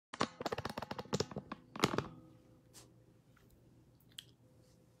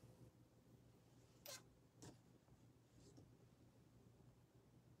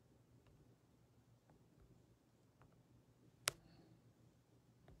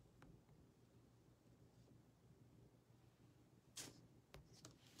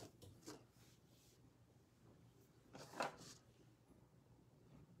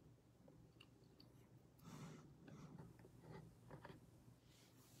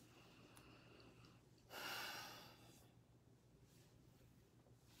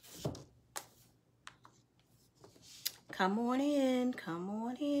Come on in. Come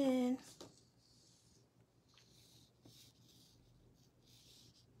on in.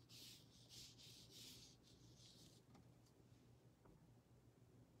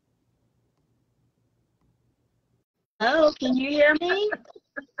 Oh, can you hear me?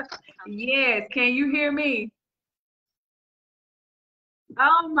 Yes, can you hear me?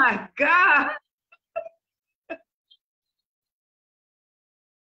 Oh my God.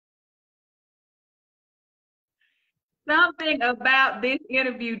 Something about this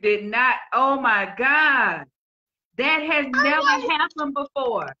interview did not, oh my God. That has never happened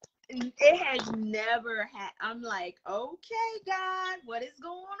before. It has never had. I'm like, okay, God, what is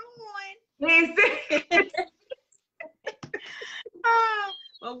going on? Listen.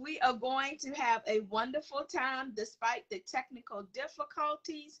 But we are going to have a wonderful time despite the technical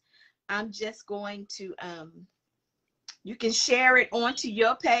difficulties. I'm just going to you can share it onto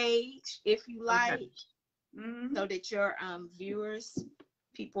your page if you like, Okay. Mhm. so that your viewers,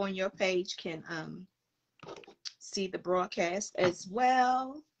 people on your page can see the broadcast as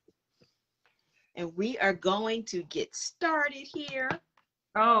well. And we are going to get started here.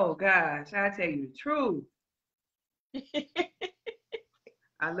 Oh gosh, I tell you the truth.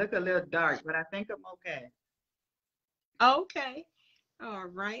 I look a little dark, but I think I'm okay. Okay. All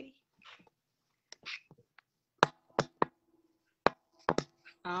righty.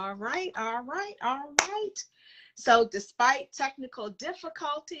 All right. All right. All right. So, despite technical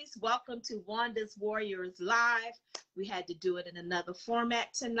difficulties, welcome to Wanda's Warriors Live. We had to do it in another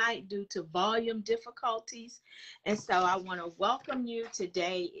format tonight due to volume difficulties. And so, I want to welcome you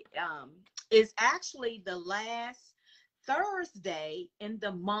today. Is actually the last Thursday in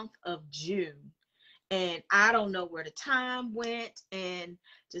the month of June. And I don't know where the time went. And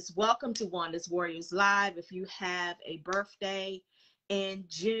just welcome to Wanda's Warriors Live. If you have a birthday in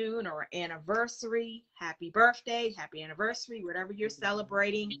June or anniversary, happy birthday, happy anniversary, whatever you're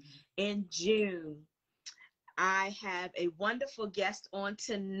celebrating in June. I have a wonderful guest on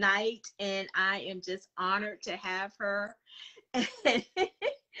tonight, and I am just honored to have her.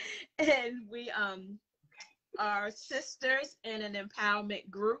 And we are sisters in an empowerment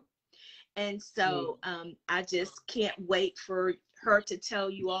group. And so I just can't wait for her to tell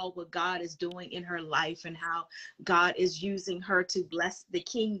you all what God is doing in her life and how God is using her to bless the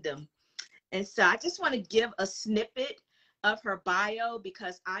kingdom. And so I just want to give a snippet of her bio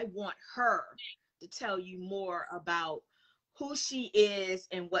because I want her to tell you more about who she is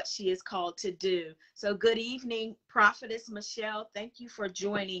and what she is called to do. So good evening, Prophetess Michelle. Thank you for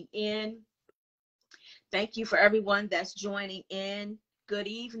joining in. Thank you for everyone that's joining in. Good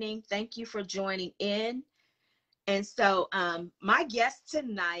evening. Thank you for joining in. And so my guest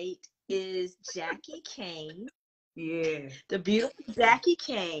tonight is Jackie Cain, Yeah. the beautiful Jackie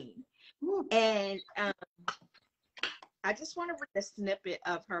Cain. Woo. And I just want to read a snippet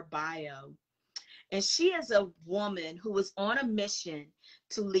of her bio. And she is a woman who is on a mission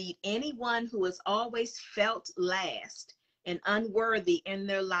to lead anyone who has always felt last and unworthy in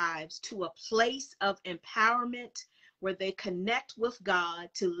their lives to a place of empowerment where they connect with God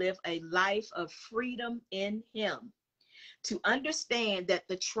to live a life of freedom in Him. To understand that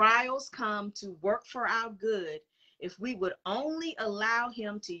the trials come to work for our good if we would only allow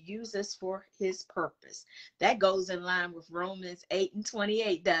Him to use us for His purpose. That goes in line with Romans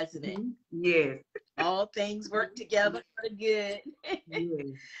 8:28, doesn't it? Yes. All things work together for the good.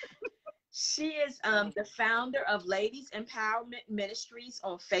 Yes. She is the founder of Ladies Empowerment Ministries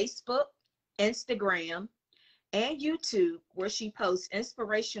on Facebook, Instagram, and YouTube, where she posts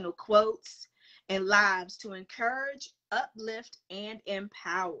inspirational quotes and lives to encourage, uplift, and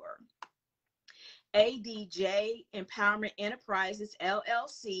empower. ADJ Empowerment Enterprises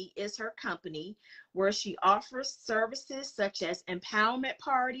LLC is her company, where she offers services such as empowerment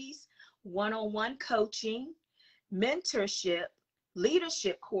parties, one-on-one coaching, mentorship,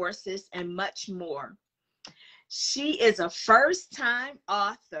 leadership courses, and much more. She is a first-time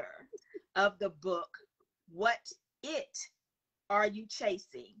author of the book, What It Are You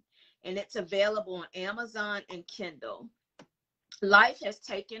Chasing? And it's available on Amazon and Kindle. Life has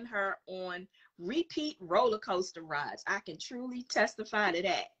taken her on repeat roller coaster rides. I can truly testify to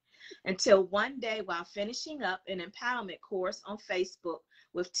that. Until one day, while finishing up an empowerment course on Facebook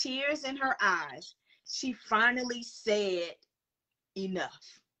with tears in her eyes, she finally said,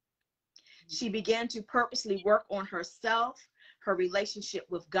 enough. She began to purposely work on herself, her relationship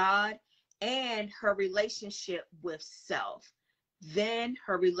with God, and her relationship with self, then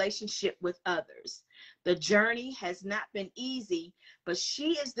her relationship with others. The journey has not been easy, but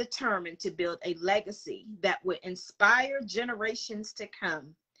she is determined to build a legacy that will inspire generations to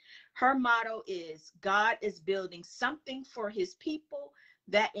come. Her motto is, God is building something for his people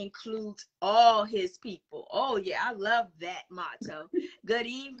that includes all his people. Oh yeah, I love that motto. Good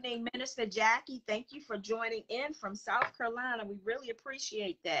evening, Minister Jackie. Thank you for joining in from South Carolina. We really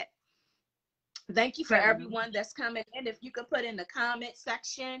appreciate that. Thank you for everyone that's coming in. If you could put in the comment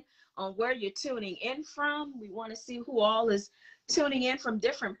section on where you're tuning in from. We want to see who all is tuning in from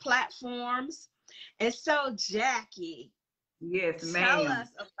different platforms. And so, Jackie, Yes, tell ma'am. us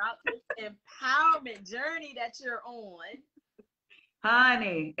about this empowerment journey that you're on.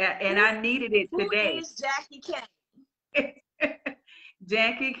 Honey, and Who, I needed it who today. is Jackie Cain?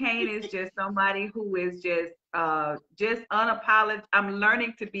 Jackie Cain is just somebody who is just unapologetic. I'm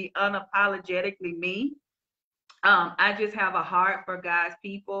learning to be unapologetically me. I just have a heart for God's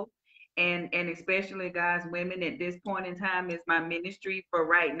people, and especially God's women. At this point in time is my ministry for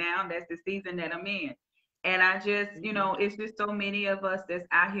right now. That's the season that I'm in. And I just, it's just so many of us that's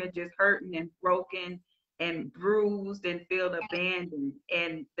out here just hurting and broken and bruised and feel abandoned.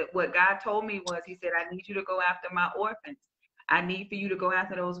 And what God told me was, he said, I need you to go after my orphans. I need for you to go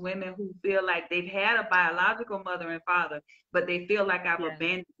after those women who feel like they've had a biological mother and father, but they feel like I've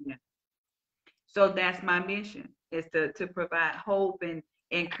abandoned them. So that's my mission, is to provide hope and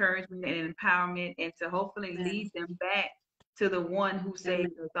encouragement and empowerment, and to hopefully lead them back to the one who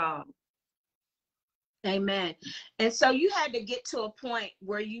saved us all. Amen. And so you had to get to a point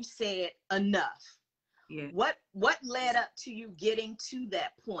where you said enough. Yeah. What led up to you getting to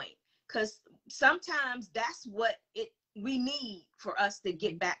that point? Because sometimes that's what we need for us to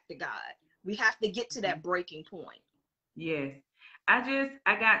get back to God. We have to get to that breaking point. Yes. I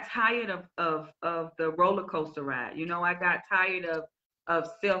got tired of the roller coaster ride. I got tired of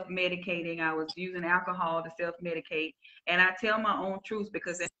self-medicating. I was using alcohol to self-medicate. And I tell my own truths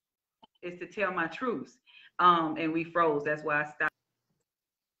because it's to tell my truths. And we froze. That's why I stopped.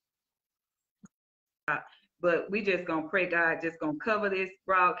 But we just gonna pray God just gonna cover this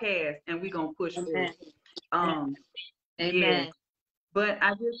broadcast, and we gonna push forward. Amen. Yeah. But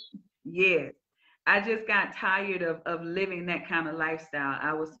I just got tired of living that kind of lifestyle.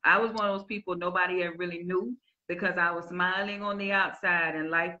 I was one of those people nobody ever really knew, because I was smiling on the outside,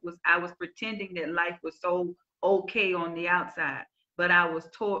 and I was pretending that life was so okay on the outside, but I was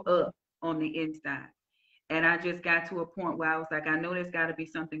tore up on the inside. And I just got to a point where I was like, I know there's got to be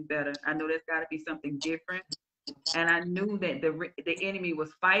something better. I know there's got to be something different. And I knew that the enemy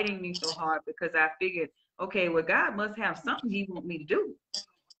was fighting me so hard, because I figured, okay, well, God must have something he want me to do,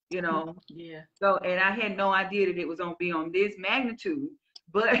 Yeah. So, and I had no idea that it was going to be on this magnitude,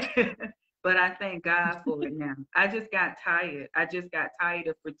 but but I thank God for it now. I just got tired. I just got tired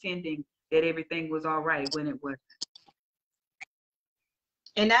of pretending that everything was all right when it wasn't.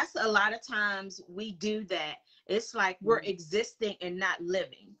 And that's a lot of times we do that. It's like we're existing and not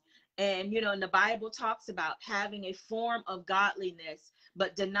living. And, and the Bible talks about having a form of godliness,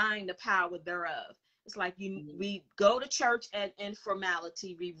 but denying the power thereof. It's like we go to church in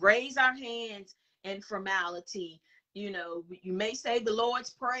formality. We raise our hands in formality. You may say the Lord's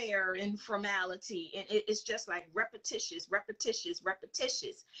Prayer in formality. And it's just like repetitious.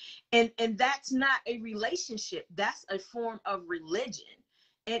 And that's not a relationship. That's a form of religion.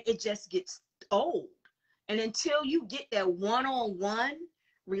 And it just gets old. And until you get that one-on-one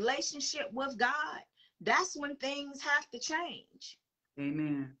relationship with God, that's when things have to change.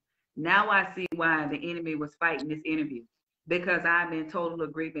 Amen. Now I see why the enemy was fighting this interview, because I'm in total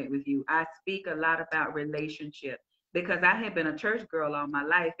agreement with you. I speak a lot about relationship because I have been a church girl all my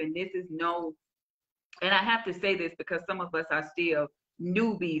life, and and I have to say this because some of us are still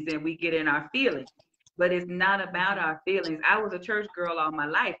newbies and we get in our feelings. But it's not about our feelings. I was a church girl all my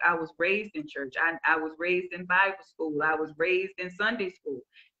life. I was raised in church. I was raised in Bible school. I was raised in Sunday school.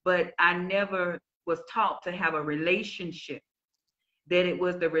 But I never was taught to have a relationship, that it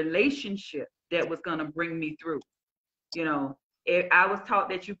was the relationship that was going to bring me through. I was taught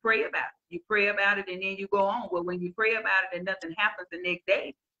that you pray about it. You pray about it and then you go on. Well, when you pray about it and nothing happens the next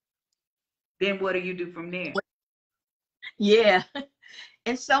day, then what do you do from there? Yeah.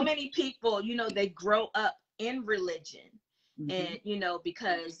 And so many people, they grow up in religion. And,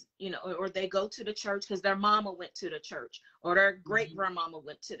 because, or they go to the church because their mama went to the church, or their great grandmama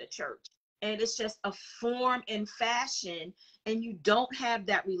went to the church. And it's just a form and fashion, and you don't have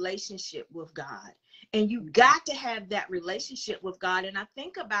that relationship with God. And you got to have that relationship with God. And I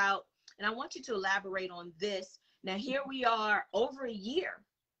think about, and I want you to elaborate on this. Now, here we are over a year.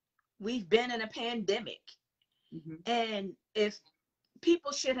 We've been in a pandemic. And if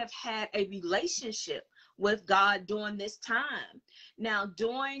people should have had a relationship with God during this time. Now,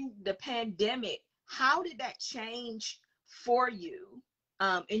 during the pandemic, how did that change for you?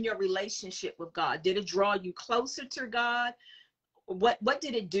 in your relationship with God? Did it draw you closer to God? What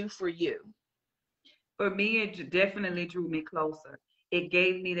did it do for you? For me, it definitely drew me closer. It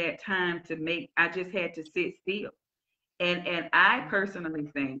gave me that time to make, I just had to sit still. And I personally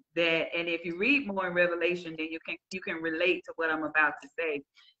think that, and if you read more in Revelation, then you can relate to what I'm about to say.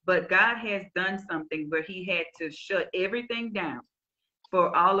 But God has done something where he had to shut everything down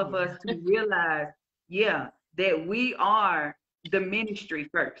for all of us to realize, yeah, that we are the ministry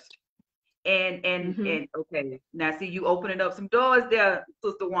first. And okay, now see you opening up some doors there,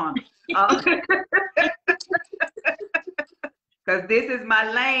 Sister Wanda. Because this is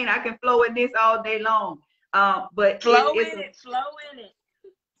my lane. I can flow in this all day long. But flow in it.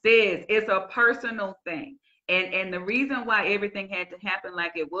 It's a personal thing. And the reason why everything had to happen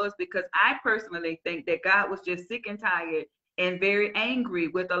like it was, because I personally think that God was just sick and tired and very angry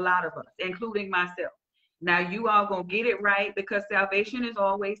with a lot of us, including myself. Now you all gonna get it right, because salvation is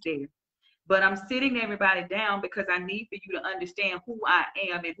always there. But I'm sitting everybody down because I need for you to understand who I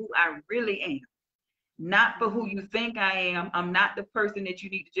am and who I really am. Not for who you think I am. I'm not the person that you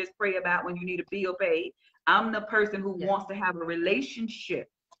need to just pray about when you need a bill paid. I'm the person who wants to have a relationship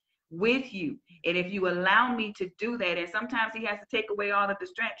with you. And if you allow me to do that, and sometimes he has to take away all the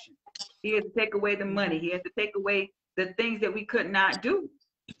distractions. He has to take away the money. He has to take away the things that we could not do.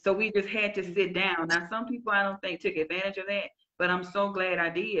 So we just had to sit down. Now, some people I don't think took advantage of that, but I'm so glad I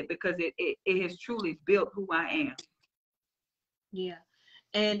did, because it has truly built who I am. Yeah.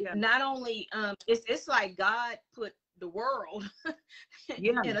 And not only it's like God put the world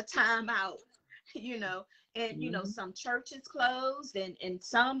in a timeout, you know, and you know, some churches closed and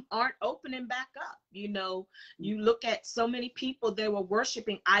some aren't opening back up. You know, you look at so many people, they were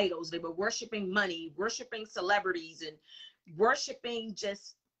worshiping idols, they were worshiping money, worshiping celebrities, and worshiping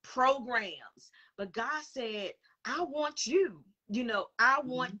just programs. But God said, I want you. You know, I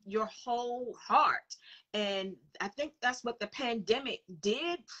want your whole heart. And I think that's what the pandemic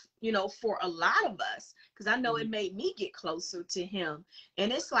did, you know, for a lot of us, because I know it made me get closer to him.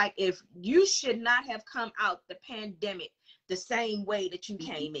 And it's like, if you should not have come out the pandemic the same way that you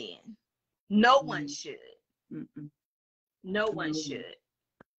came in. No one should. No one should.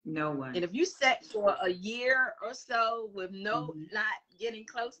 No one. And if you sat for a year or so with not getting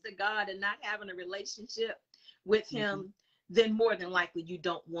close to God and not having a relationship with him, then more than likely you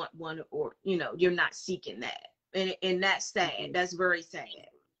don't want one, or you know, you're not seeking that. And that's sad. That's very sad.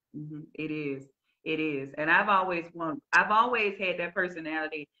 It is. And I've always had that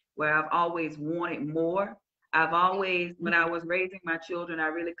personality where I've always wanted more. I've always, when I was raising my children, I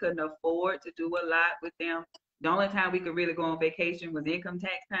really couldn't afford to do a lot with them. The only time we could really go on vacation was income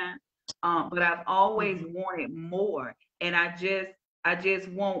tax time. But I've always wanted more. And I just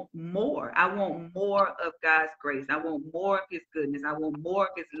want more. I want more of God's grace. I want more of his goodness. I want more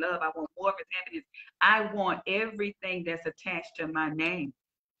of his love. I want more of his happiness. I want everything that's attached to my name.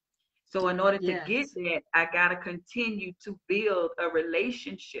 So in order to get that, I got to continue to build a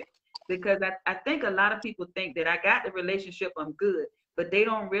relationship, because I think a lot of people think that I got the relationship, I'm good, but they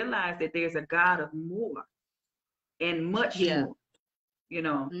don't realize that there's a God of more and much more, you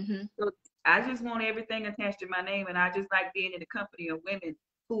know. So I just want everything attached to my name, and I just like being in the company of women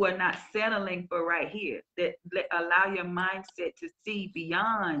who are not settling for right here, that allow your mindset to see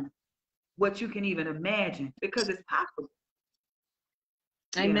beyond what you can even imagine, because it's possible.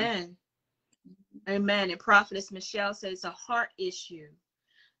 Amen. Amen. And Prophetess Michelle says it's a heart issue.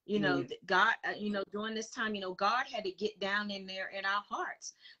 You know, God, you know, during this time, you know, God had to get down in there in our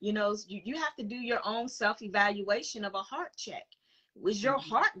hearts. You know, you have to do your own self-evaluation of a heart check. Was your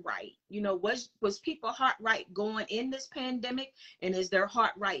heart right? You know, was people heart right going in this pandemic? And is their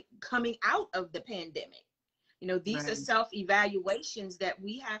heart right coming out of the pandemic? You know, these are self-evaluations that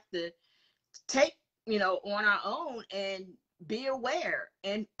we have to take, you know, on our own and be aware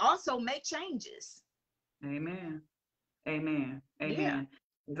and also make changes. Amen. Amen. Amen. Yeah.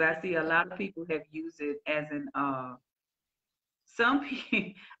 Because I see a lot of people have used it as an some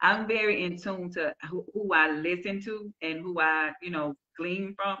people, I'm very in tune to who I listen to and who I, you know,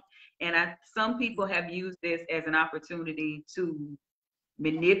 glean from. And some people have used this as an opportunity to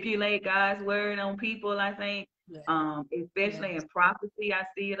manipulate God's word on people, I think. Especially in prophecy, I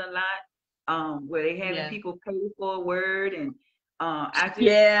see it a lot, where they having people pay for a word, and I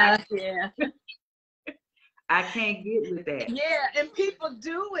can't get with that. Yeah, and people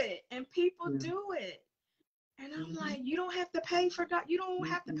do it. And I'm like, you don't have to pay for God. You don't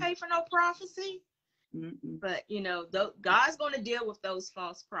have to pay for no prophecy. But, you know, God's going to deal with those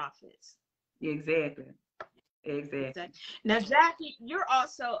false prophets. Exactly. Now, Jackie, you're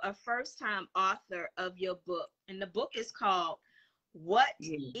also a first-time author of your book. And the book is called What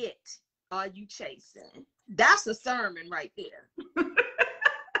Yeah. it are you chasing? That's a sermon right there.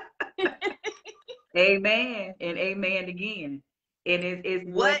 Amen and amen again. And it's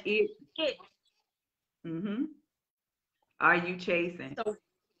what What it it? are you chasing? So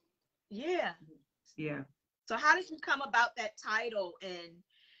yeah. Yeah. So how did you come about that title? And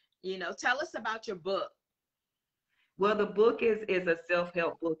tell us about your book. Well, the book is a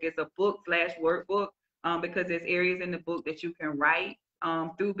self-help book. It's a book slash workbook, because there's areas in the book that you can write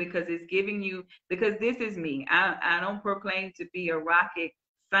through, because it's giving you, because this is me. I don't proclaim to be a rocket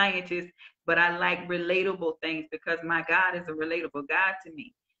scientist, but I like relatable things because my God is a relatable God to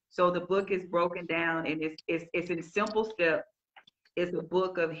me. So the book is broken down, and it's in simple steps. It's a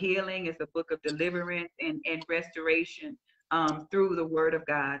book of healing. It's a book of deliverance and restoration through the word of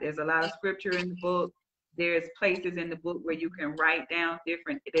God. There's a lot of scripture in the book. There's places in the book where you can write down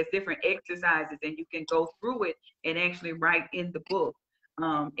there's different exercises, and you can go through it and actually write in the book.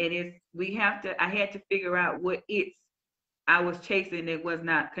 And I had to figure out what I was chasing that was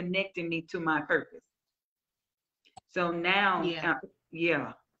not connecting me to my purpose. So now, Yeah.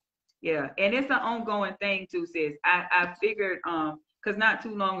 yeah, yeah, and it's an ongoing thing too, sis. I figured because not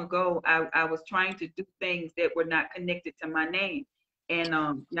too long ago I was trying to do things that were not connected to my name, and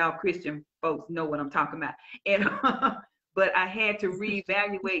y'all Christian folks know what I'm talking about, and but I had to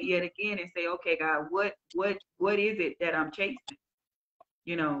reevaluate yet again and say, okay, God, what is it that I'm chasing?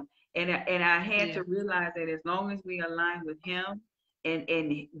 You know, and I had Yeah. to realize that as long as we align with Him and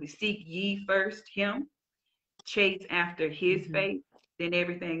we seek ye first Him, chase after His Mhm. faith, then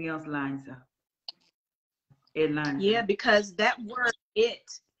everything else lines up. It lines Yeah, up. because that word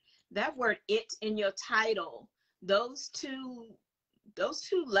it in your title, those two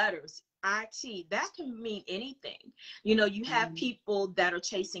letters, IT, that can mean anything. You have Mhm. people that are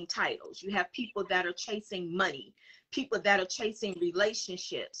chasing titles. You have people that are chasing money, people that are chasing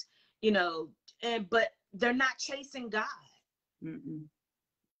relationships, you know, but they're not chasing God. Mm-mm.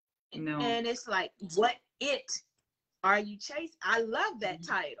 No. And it's like, what it are you chasing? I love that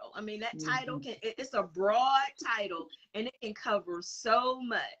title. I mean, that title Mhm. it's a broad title and it can cover so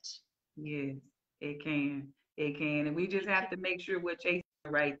much. Yes, it can. It can. And we just It can. have to make sure we're chasing the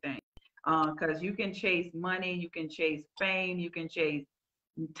right thing. Because you can chase money, you can chase fame, you can chase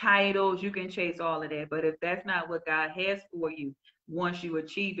titles, you can chase all of that. But if that's not what God has for you, once you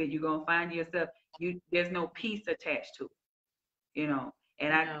achieve it, you're gonna find yourself, there's no peace attached to it. you know.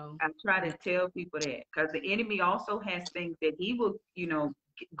 And No. I try to tell people that because the enemy also has things that he will,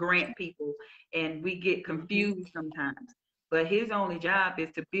 grant people, and we get Mhm. confused sometimes. But his only job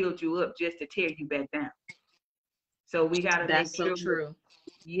is to build you up just to tear you back down. So we got to make That's so sure true.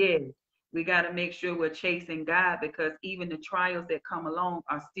 yes, we got to make sure we're chasing God because even the trials that come along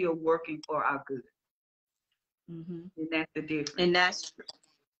are still working for our good. Hmm. And that's the difference. And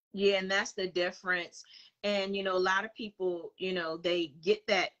that's the difference. And a lot of people, they get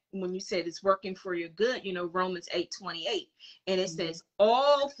that when you said it's working for your good. Romans 8:28, and it Mhm. says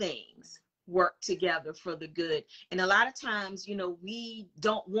all things work together for the good. And a lot of times, we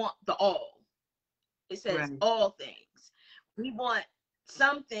don't want the all. It says Right. all things. We want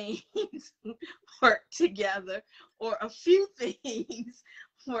some things work together, or a few things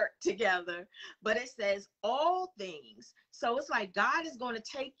work together, but it says all things. So it's like God is going to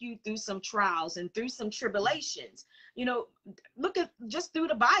take you through some trials and through some tribulations. You know, Look at just through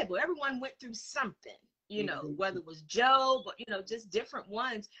the Bible. Everyone went through something. Whether Exactly. it was Job, or just different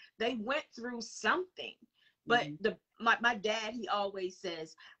ones, they went through something. But Mhm. my dad, he always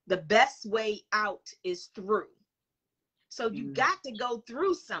says the best way out is through. So you Mhm. got to go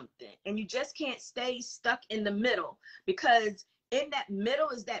through something, and you just can't stay stuck in the middle, because in that middle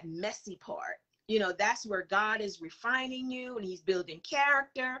is that messy part. That's where God is refining you, and he's building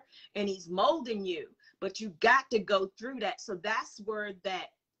character, and he's molding you. But you got to go through that. So that's where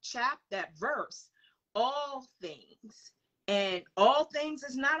that verse, all things, and all things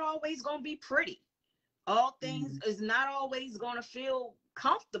is not always going to be pretty. All things Mhm. is not always going to feel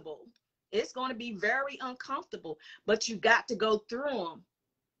comfortable. It's going to be very uncomfortable, but you got to go through them,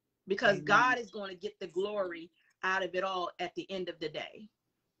 because Amen. God is going to get the glory out of it all at the end of the day.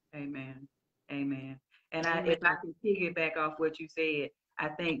 Amen. Amen. And if I Amen. can piggyback off what you said, I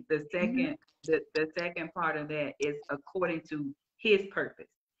think the Mhm. second the second part of that is according to his purpose.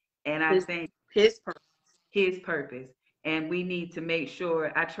 And I his think his purpose. his purpose. And we need to make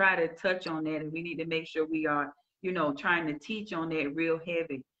sure I try to touch on that, and we need to make sure we are, trying to teach on that real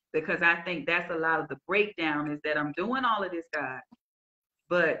heavy, because I think that's a lot of the breakdown is that I'm doing all of this, God,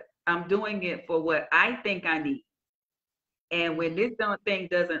 but I'm doing it for what I think I need. And when Mhm. this thing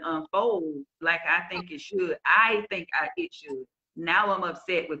doesn't unfold like I think it should, I think it should. now I'm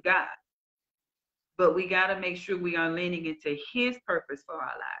upset with God. But we got to make sure we are leaning into his purpose for our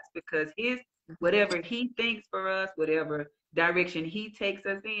lives, because whatever he thinks for us, whatever direction he takes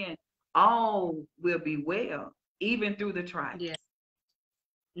us in, all will be well, even through the trials. Yeah.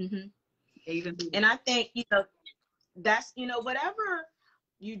 Mm-hmm. Even through and I think, that's, whatever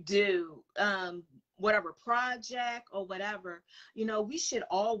you do, whatever project or whatever, we should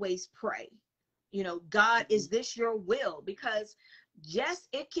always pray, God, is this your will? Because yes,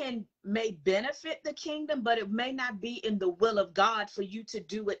 it may benefit the kingdom, but it may not be in the will of God for you to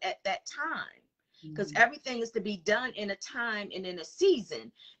do it at that time. Because everything is to be done in a time and in a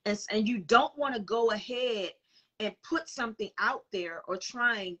season. And you don't want to go ahead and put something out there or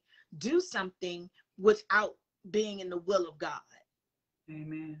do something without being in the will of God.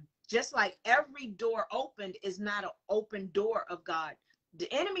 Amen. Just like every door opened is not an open door of God.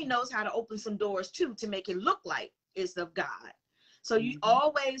 The enemy knows how to open some doors too, to make it look like it's of God. So you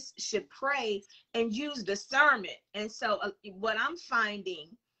always should pray and use discernment. And so what I'm finding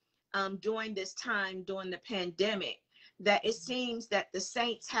during this time, during the pandemic, that it seems that the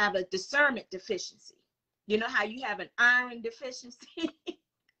saints have a discernment deficiency. You know how you have an iron deficiency?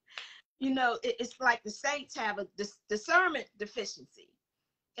 It's like the saints have a discernment deficiency.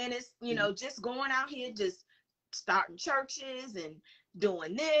 And it's, just going out here, just starting churches and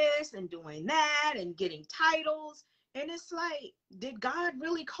doing this and doing that and getting titles. And it's like, did God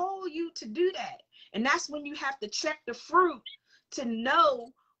really call you to do that? And that's when you have to check the fruit to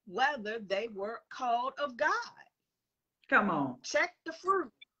know whether they were called of God. Come on. Check the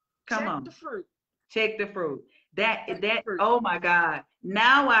fruit. Come Check on. the fruit. Check the fruit. Oh my God.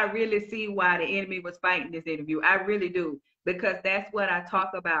 Now I really see why the enemy was fighting this interview. I really do. Because that's what I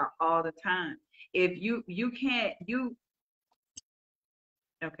talk about all the time. If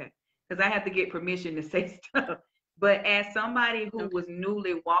okay, because I have to get permission to say stuff. But as somebody who was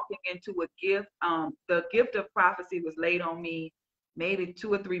newly walking into a gift, the gift of prophecy was laid on me maybe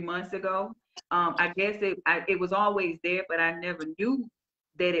 2 or 3 months ago. I guess it was always there, but I never knew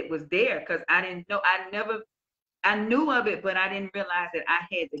that it was there, because I didn't know. I knew of it, but I didn't realize that I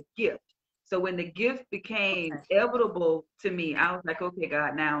had the gift. So when the gift became inevitable to me, I was like, okay,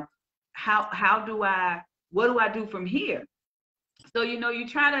 God, now what do I do from here? So, you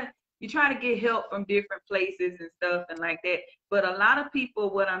try to get help from different places and stuff and like that. But a lot of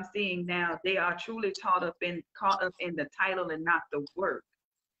people, what I'm seeing now, they are truly caught up in the title and not the work.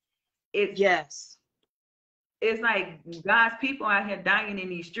 It's like God's people out here dying in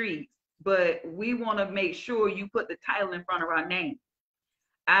these streets, but we want to make sure you put the title in front of our name.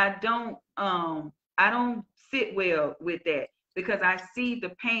 I don't sit well with that, because I see the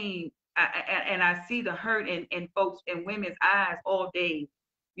pain and I see the hurt in folks and women's eyes all day,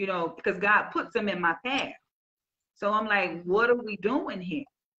 because God puts them in my path. So I'm like, what are we doing here?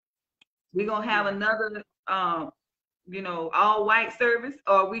 We're going to have another, all white service,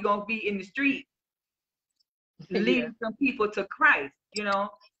 or we going to be in the street leading some people to Christ,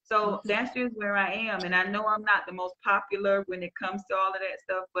 So that's just where I am. And I know I'm not the most popular when it comes to all of that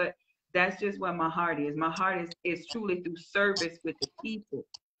stuff, but that's just where my heart is. My heart is truly through service with the people.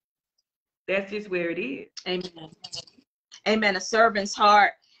 That's just where it is. Amen. Amen. A servant's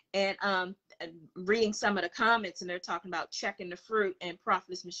heart. And reading some of the comments, and they're talking about checking the fruit. And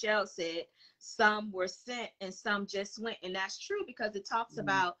Prophetess Michelle said some were sent and some just went. And that's true, because it talks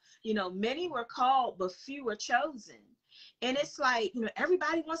about, many were called, but few were chosen. And it's like,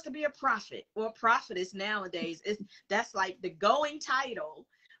 everybody wants to be a prophet or a prophetess nowadays. That's like the going title.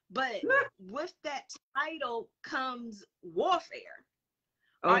 But with that title comes warfare.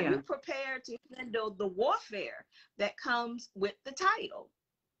 Are you prepared to handle the warfare that comes with the title?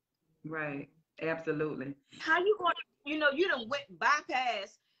 Right. Absolutely. How you going to, you done went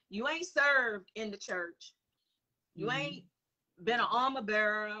bypass. You ain't served in the church. You ain't been an armor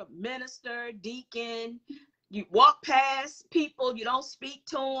bearer, minister, deacon. You walk past people, you don't speak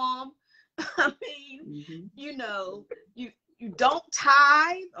to them. I mean, you don't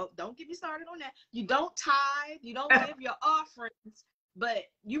tithe. Oh, don't get me started on that. You don't tithe. You don't give your offerings, but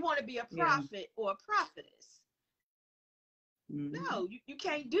you want to be a prophet or a prophetess. No, you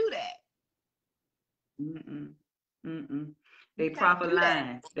can't do that. They prophet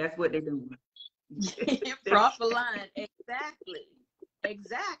line. That's what they're doing. Prophet line.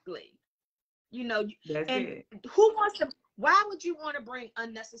 Exactly. That's and it. Why would you want to bring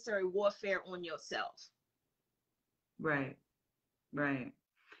unnecessary warfare on yourself? Right. And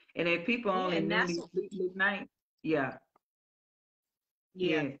if people only knew these sleepless nights,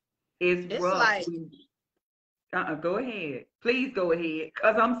 it's rough. Like, go ahead. Please go ahead,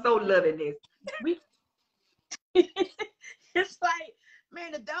 because I'm so loving this. It's like,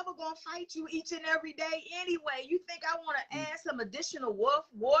 man, the devil gonna fight you each and every day anyway. You think I want to add some additional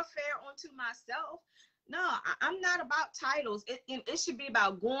warfare onto myself? No, I'm not about titles. It should be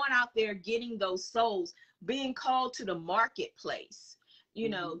about going out there, getting those souls, being called to the marketplace. You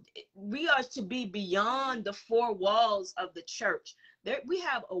know, we are to be beyond the four walls of the church. We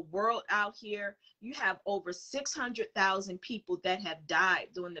have a world out here. You have over 600,000 people that have died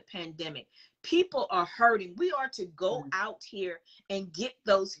during the pandemic. People are hurting. We are to go out here and get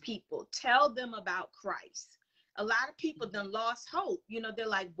those people, tell them about Christ. A lot of people done lost hope. You know, they're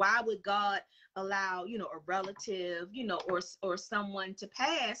like, why would God allow, you know, a relative, you know, or someone to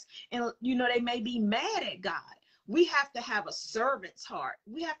pass? And, you know, they may be mad at God. We have to have a servant's heart.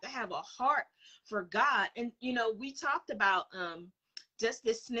 We have to have a heart for God. And, you know, we talked about just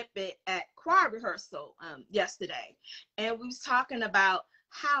this snippet at choir rehearsal yesterday. And we was talking about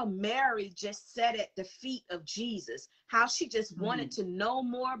how Mary just sat at the feet of Jesus, how she just wanted to know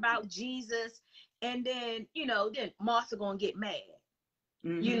more about Jesus. And then, you know, then Martha gonna get mad.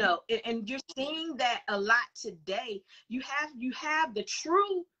 You know, and you're seeing that a lot today. You have the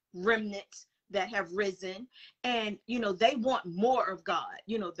true remnants that have risen, and you know, they want more of God.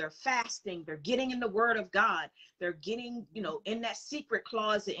 You know, they're fasting, they're getting in the word of God, they're getting, you know, in that secret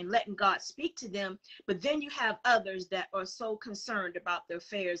closet and letting God speak to them. But then you have others that are so concerned about the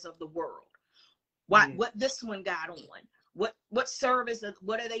affairs of the world. What this one got on, what service,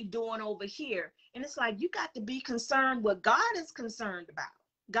 what are they doing over here? And it's like, you got to be concerned what God is concerned about.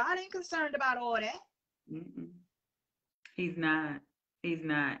 God ain't concerned about all that. He's not. He's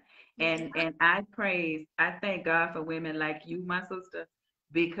not. And I thank God for women like you, my sister,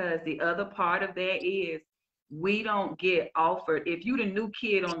 because the other part of that is we don't get offered. If you the new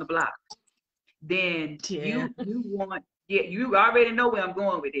kid on the block, then you want, you already know where I'm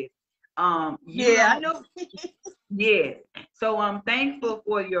going with this. I know. Yes. So I'm thankful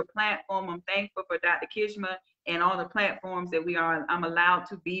for your platform. I'm thankful for Dr. Kishma and all the platforms that I'm allowed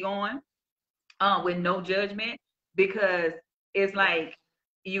to be on with no judgment, because it's like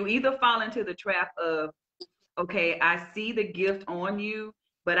you either fall into the trap of, okay, I see the gift on you,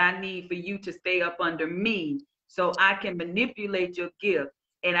 but I need for you to stay up under me so I can manipulate your gift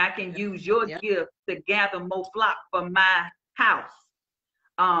and I can use your gift to gather more flock for my house.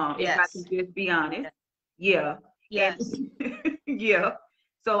 If I can just be honest. Yeah. Yes. And yeah.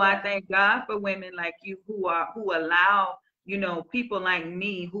 So I thank God for women like you who allow, you know, people like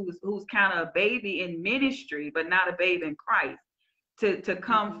me who's kind of a baby in ministry, but not a babe in Christ, to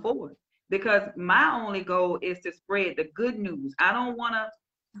come forward. Because my only goal is to spread the good news. I don't want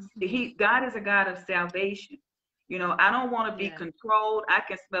to, God is a God of salvation. You know, I don't want to be controlled. I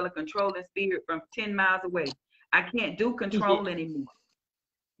can smell a controlling spirit from 10 miles away. I can't do control anymore.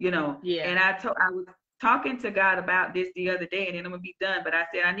 You know, and I was talking to God about this the other day, and then I'm gonna be done. But I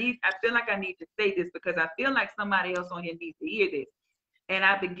said, I feel like I need to say this because I feel like somebody else on here needs to hear this. And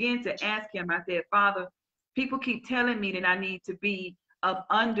I began to ask him, I said, Father, people keep telling me that I need to be up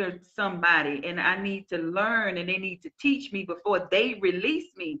under somebody and I need to learn and they need to teach me before they release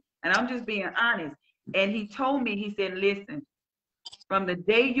me. And I'm just being honest. And he told me, he said, listen, from the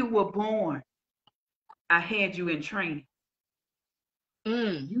day you were born, I had you in training. You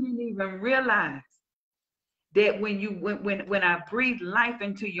didn't even realize that when I breathed life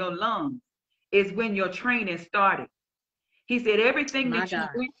into your lungs is when your training started. He said everything that you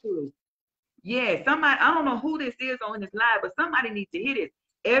went through. Yeah, somebody, I don't know who this is on this live, but somebody needs to hear this.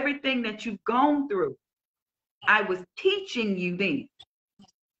 Everything that you've gone through, I was teaching you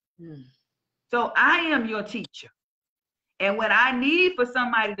then. So I am your teacher. And when I need for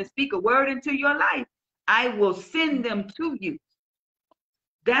somebody to speak a word into your life, I will send them to you.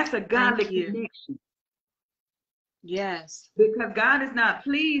 That's a godly connection. Yes. Because God is not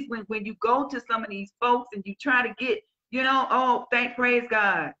pleased when you go to some of these folks and you try to get, you know, oh, praise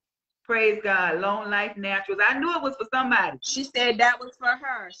God. Praise God. Long life naturals. I knew it was for somebody. She said that was for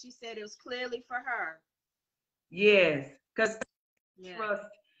her. She said it was clearly for her. Yes. Because trust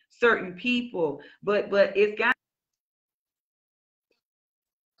certain people. But it's gotten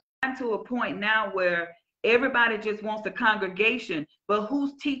to a point now where everybody just wants a congregation. But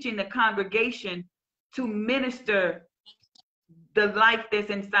who's teaching the congregation to minister the life that's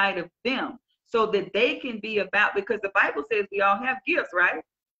inside of them so that they can be about, because the Bible says we all have gifts, right?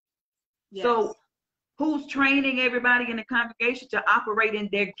 Yes. So who's training everybody in the congregation to operate in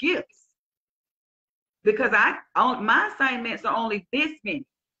their gifts? Because my assignments are only this many.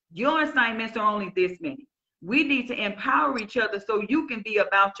 Your assignments are only this many. We need to empower each other so you can be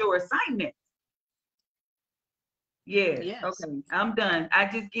about your assignments. Yes. Okay, I'm done. I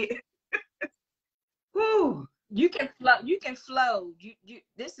just get, whoo. You can flow. You can flow.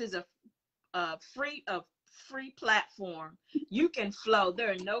 This is a free platform. You can flow.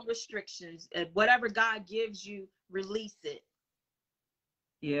 There are no restrictions. Whatever God gives you, release it.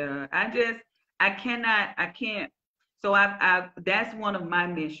 Yeah, I can't. So that's one of my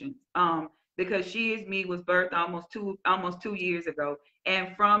missions. Because She Is Me was birthed almost 2 years ago,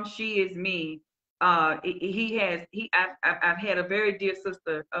 and from She Is Me, I've had a very dear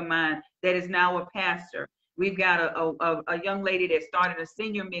sister of mine that is now a pastor. We've got a young lady that started a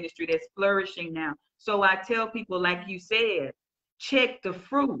senior ministry that's flourishing now. So I tell people, like you said, check the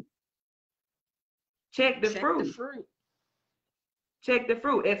fruit. Check the Check the fruit. fruit. Check the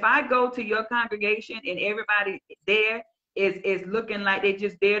fruit. If I go to your congregation and everybody there is looking like they're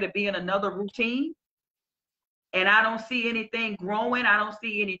just there to be in another routine, and I don't see anything growing, I don't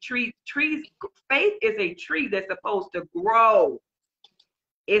see any trees. Faith is a tree that's supposed to grow.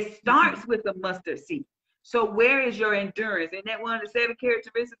 It starts with a mustard seed. So where is your endurance? Isn't that one of the 7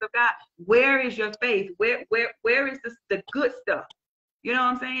 characteristics of God? Where is your faith? Where is the good stuff? You know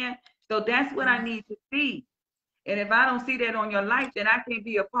what I'm saying? So that's what I need to see. And if I don't see that on your life, then I can't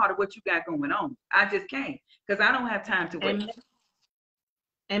be a part of what you got going on. I just can't, because I don't have time to wait. Amen.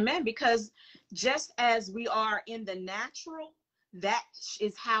 Amen. Because just as we are in the natural, that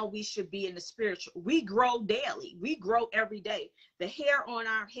is how we should be in the spiritual. We grow daily. We grow every day. The hair on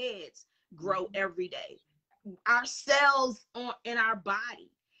our heads grow every day. Our cells in our body,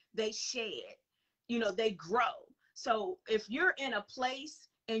 they shed. They grow. So if you're in a place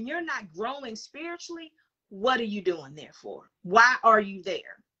and you're not growing spiritually, what are you doing there for? Why are you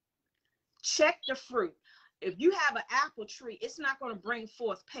there? Check the fruit. If you have an apple tree, it's not going to bring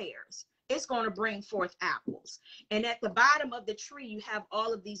forth pears. It's going to bring forth apples. And at the bottom of the tree, you have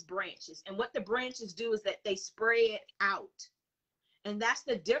all of these branches. And what the branches do is that they spread out. And that's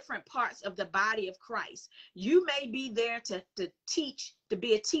the different parts of the body of Christ. You may be there to teach, to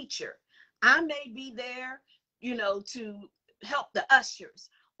be a teacher. I may be there, to help the ushers,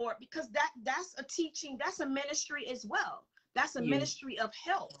 or because that's a teaching, that's a ministry as well. That's a ministry of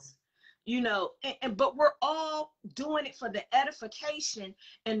health, but we're all doing it for the edification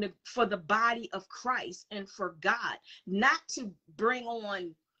and for the body of Christ and for God, not to bring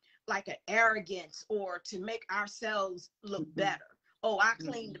on like an arrogance or to make ourselves look better. Oh, I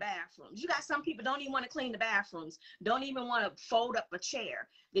clean the bathrooms. You got some people don't even want to clean the bathrooms, don't even want to fold up a chair.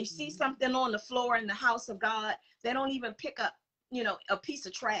 They see something on the floor in the house of God, they don't even pick up, a piece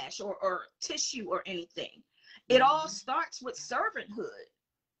of trash or tissue or anything. It all starts with servanthood.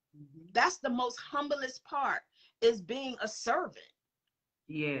 That's the most humblest part, is being a servant.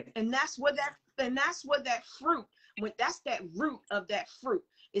 Yeah. And that's what that fruit, that's that root of that fruit,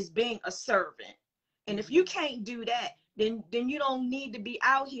 is being a servant. And if you can't do that, then you don't need to be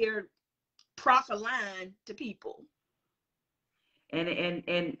out here prophesying to people. And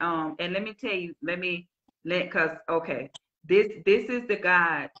let me tell you, because okay, this is the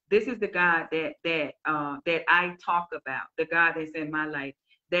God, that I talk about, the God that's in my life.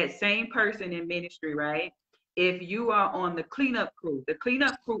 That same person in ministry, right? If you are on the cleanup crew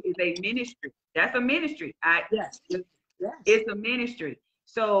is a ministry. That's a ministry. Yes. It's a ministry.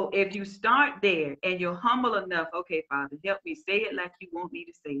 So if you start there and you're humble enough, okay, Father, help me say it like you want me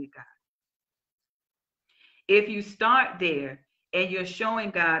to say it, God. If you start there and you're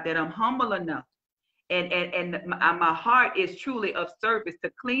showing God that I'm humble enough, and my heart is truly of service,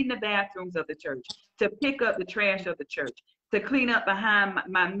 to clean the bathrooms of the church, to pick up the trash of the church, to clean up behind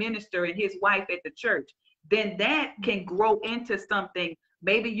my minister and his wife at the church, then that can grow into something.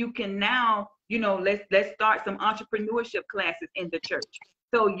 Maybe you can now, let's start some entrepreneurship classes in the church.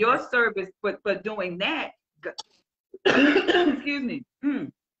 So your service for doing that, excuse me,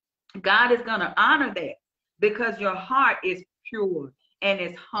 God is going to honor that, because your heart is pure and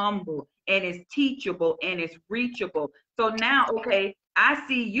it's humble and it's teachable and it's reachable. So now, okay, I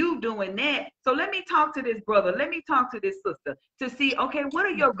see you doing that. So let me talk to this brother. Let me talk to this sister to see, okay, what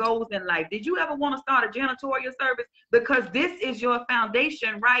are your goals in life? Did you ever want to start a janitorial service? Because this is your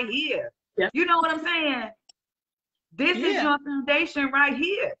foundation right here. Yep. You know what I'm saying? This is your foundation right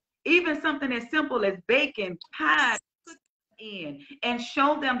here. Even something as simple as baking pie in, and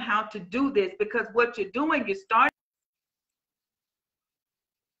show them how to do this, because what you're doing, you're starting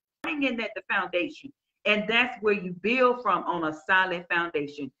in at the foundation, and that's where you build from, on a solid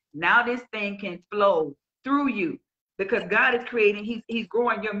foundation. Now this thing can flow through you, because God is creating, he's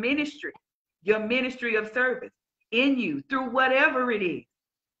growing your ministry of service in you through whatever it is,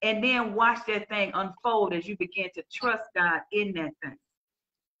 and then watch that thing unfold as you begin to trust God in that thing.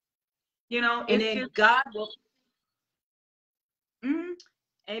 And then God will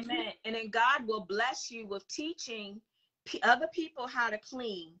Amen. And then God will bless you with teaching other people how to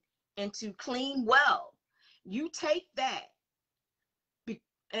clean and to clean well. You take that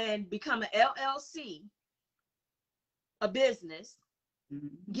and become an LLC, a business,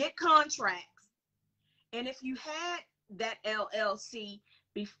 get contracts. And if you had that LLC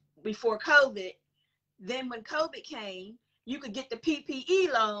before COVID, then when COVID came, you could get the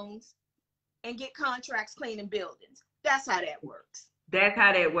PPE loans and get contracts cleaning buildings. That's how that works. That's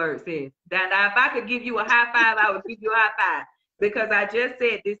how that works. Is that now, if I could give you a high five, I would give you a high five, because I just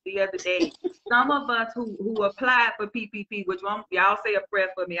said this the other day. Some of us who applied for PPP, which y'all say a prayer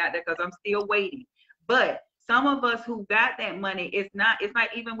for me out there, because I'm still waiting. But some of us who got that money, it's not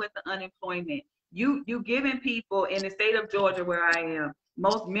even with the unemployment. You giving people in the state of Georgia, where I am,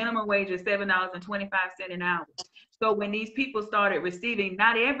 most minimum wage is $7.25 an hour. So when these people started receiving,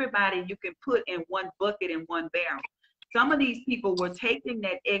 not everybody you can put in one bucket in one barrel. Some of these people were taking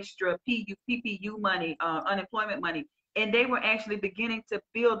that extra PPU money, unemployment money, and they were actually beginning to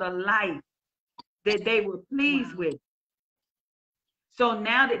build a life that they were pleased with. So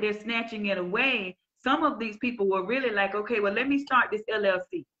now that they're snatching it away, some of these people were really like, okay, well, let me start this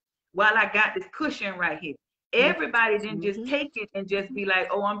LLC while I got this cushion right here. Everybody didn't just take it and just be like,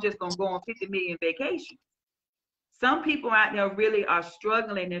 oh, I'm just going to go on 50 million vacation. Some people out there really are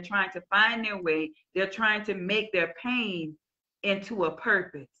struggling. They're trying to find their way. They're trying to make their pain into a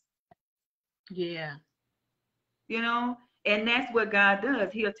purpose. Yeah. You know, and that's what God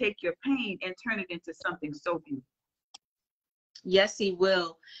does. He'll take your pain and turn it into something so beautiful. Yes, he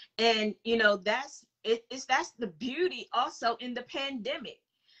will. And, you know, that's the beauty also in the pandemic.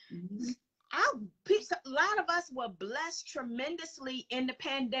 A lot of us were blessed tremendously in the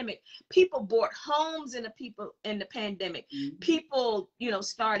pandemic. People bought homes in the pandemic. People, you know,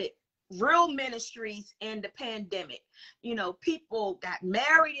 started real ministries in the pandemic. You know, people got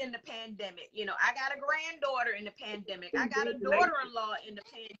married in the pandemic. You know, I got a granddaughter in the pandemic. I got a daughter-in-law in the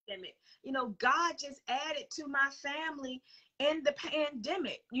pandemic. You know, God just added to my family in the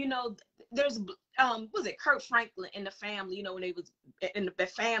pandemic. You know, there's was it Kurt Franklin in the family, you know, when they was in the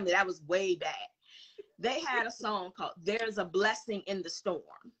family, that was way back. They had a song called There's a Blessing in the Storm.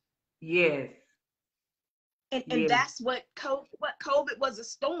 Yes. And that's what COVID was, a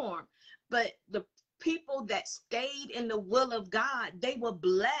storm. But the people that stayed in the will of God, they were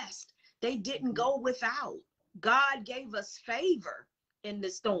blessed. They didn't go without. God gave us favor in the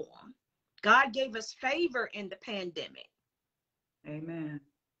storm. God gave us favor in the pandemic. Amen.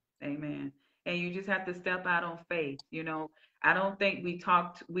 Amen. And you just have to step out on faith. You know, I don't think we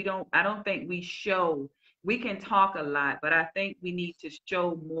show, we can talk a lot, but I think we need to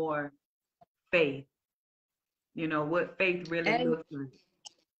show more faith. You know, what faith really looks like.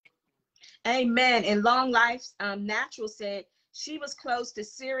 Amen. And Long Life's Natural said she was close to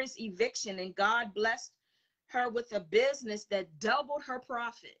serious eviction, and God blessed her with a business that doubled her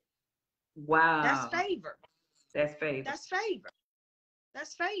profit. Wow. That's favor. That's favor. That's favor.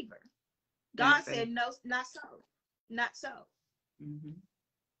 That's favor. God said, no, not so. Not so.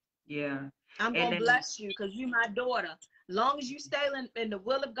 Yeah. I'm going to bless you because you my daughter. Long as you stay in the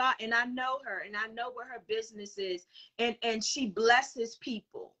will of God, and I know her, and I know where her business is, and she blesses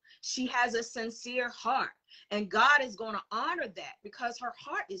people. She has a sincere heart, and God is going to honor that because her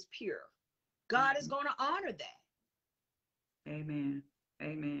heart is pure. God is going to honor that. Amen.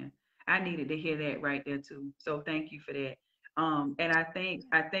 Amen. I needed to hear that right there too. So thank you for that. And I think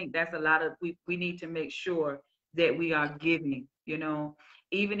that's a lot of, we need to make sure that we are giving, you know,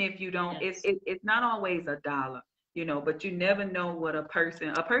 even if you don't, it's not always $1, you know, but you never know what a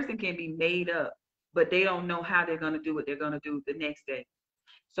person can be made up, but they don't know how they're going to do what they're going to do the next day.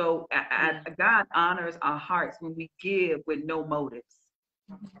 So God honors our hearts when we give with no motives.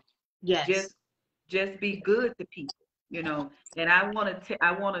 Yes. Just be good to people, you know. And I want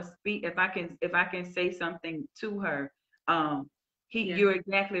to speak, if I can say something to her. You're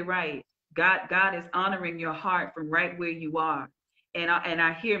exactly right. God is honoring your heart from right where you are. And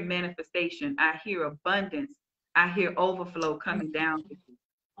I hear manifestation. I hear abundance. I hear overflow coming down to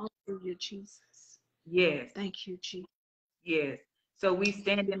you. Hallelujah, Jesus. Yes. Thank you, Jesus. Yes. So we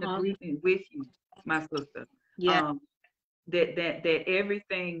stand in agreement with you, my sister. Yeah. That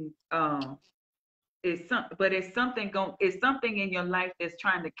everything it's something in your life that's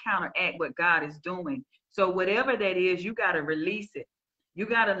trying to counteract what God is doing. So whatever that is, you got to release it. You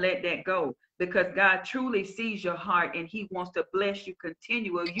got to let that go, because God truly sees your heart and he wants to bless you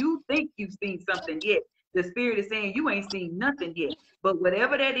continually. You think you've seen something yet. The Spirit is saying you ain't seen nothing yet. But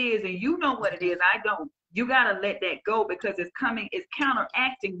whatever that is, and you know what it is, I don't. You got to let that go, because it's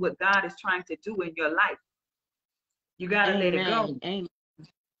counteracting what God is trying to do in your life. You got to let it go. Amen.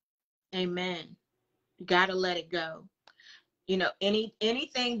 Amen. You gotta let it go. You know,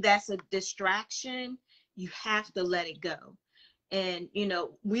 anything that's a distraction, you have to let it go. And you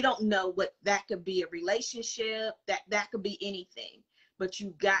know, we don't know what that could be, a relationship, that could be anything, but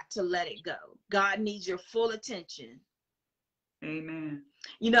you got to let it go. God needs your full attention. Amen.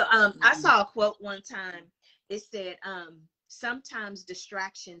 You know, I saw a quote one time. It said, sometimes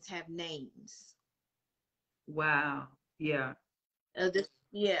distractions have names. Wow. Yeah.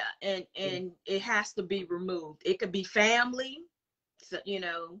 Yeah, and it has to be removed. It could be family, so, you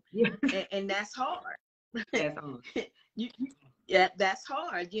know, Yeah. and that's hard. That's all. Yeah, that's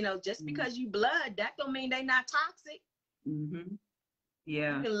hard. You know, just Mm-hmm. because you blood, that don't mean they not toxic. Mm-hmm. You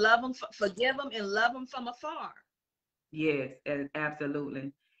Yeah. can love them, forgive them, and love them from afar. Yes,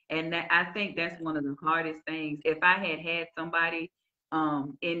 absolutely. And that, I think that's one of the hardest things. If I had had somebody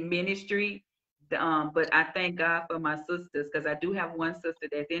in ministry, but I thank God for my sisters, because I do have one sister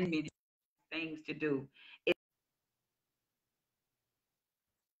that's in ministry, things to do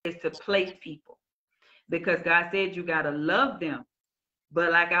is to place people, because God said you got to love them.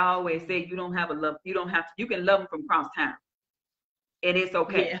 But like I always say, you don't have a love, you don't have to, you can love them from cross town and it's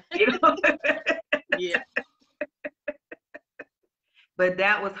okay. Yeah, You know? yeah. But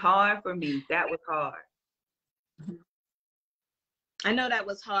that was hard for me. That was hard. I know that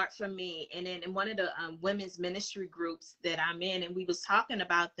was hard for me. And then in one of the women's ministry groups that I'm in, and we was talking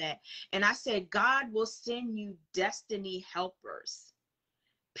about that. And I said, God will send you destiny helpers.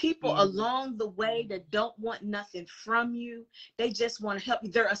 People Yeah. along the way that don't want nothing from you. They just want to help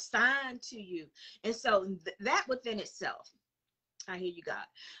you. They're assigned to you. And so that within itself, I hear you, God.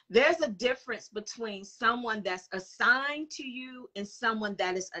 There's a difference between someone that's assigned to you and someone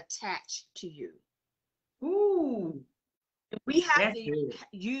that is attached to you. Ooh, We have that's to good.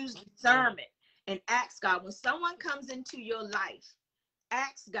 use discernment and ask God. When someone comes into your life,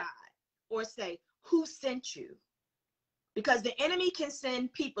 ask God or say, who sent you? Because the enemy can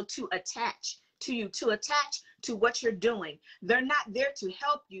send people to attach to you, to attach to what you're doing. They're not there to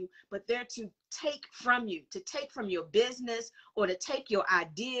help you, but they're to take from you, to take from your business, or to take your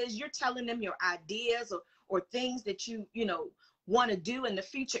ideas. You're telling them your ideas, or things that you know want to do in the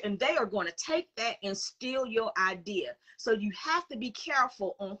future, and they are going to take that and steal your idea. So you have to be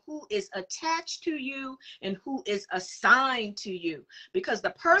careful on who is attached to you and who is assigned to you, because the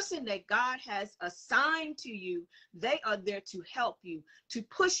person that God has assigned to you, they are there to help you, to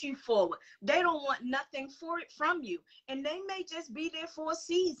push you forward. They don't want nothing for it from you, and they may just be there for a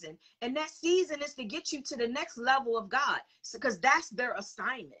season, and that season is to get you to the next level of God, because that's their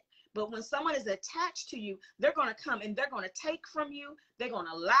assignment. But when someone is attached to you, they're going to come and they're going to take from you. They're going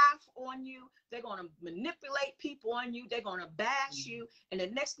to laugh on you. They're going to manipulate people on you. They're going to bash you. And the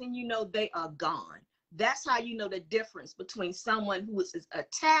next thing you know, they are gone. That's how you know the difference between someone who is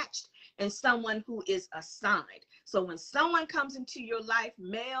attached and someone who is assigned. So when someone comes into your life,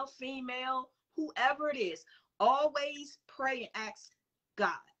 male, female, whoever it is, always pray and ask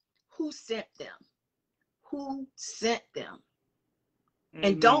God, who sent them? Who sent them?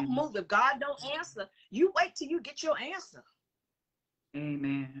 And don't Amen. move. If God don't answer, you wait till you get your answer.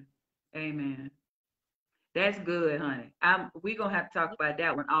 Amen. Amen. That's good, honey. We're gonna have to talk about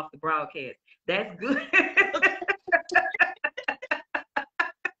that one off the broadcast. That's good.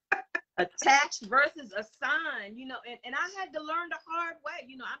 Attached versus assigned, you know, and I had to learn the hard way.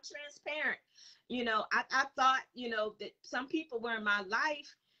 You know, I'm transparent. You know, I thought, you know, that some people were in my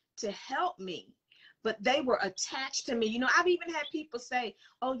life to help me, but they were attached to me. You know, I've even had people say,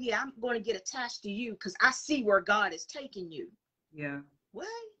 oh yeah, I'm going to get attached to you because I see where God is taking you. Yeah. What?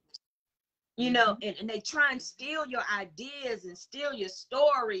 You Mm-hmm. know, and they try and steal your ideas and steal your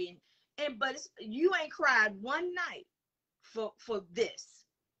story, and but you ain't cried one night for this.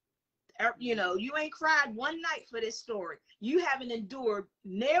 You know, you ain't cried one night for this story. You haven't endured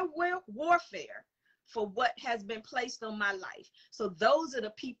near warfare for what has been placed on my life. So those are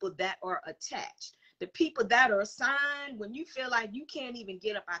the people that are attached. The people that are assigned, when you feel like you can't even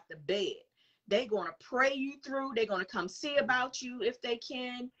get up out the bed, they're going to pray you through. They're going to come see about you if they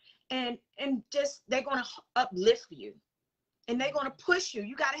can, and just they're going to uplift you, and they're going to push you.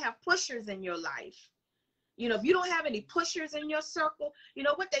 You got to have pushers in your life. You know, if you don't have any pushers in your circle, you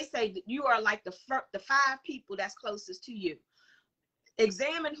know what they say, that you are like the five people that's closest to you.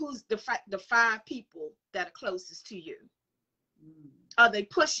 Examine who's the five people that are closest to you. Are they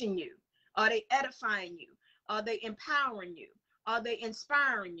pushing you? Are they edifying you? Are they empowering you? Are they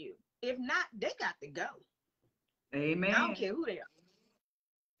inspiring you? If not, they got to go. I don't Amen. care who they are.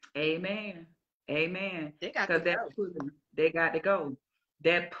 Amen. Amen. They got to Because that go. pulling, they got to go.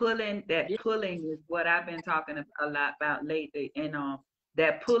 That Yeah. pulling is what I've been talking a lot about lately. And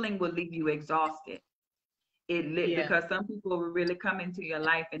That pulling will leave you exhausted. Yeah. Because some people will really come into your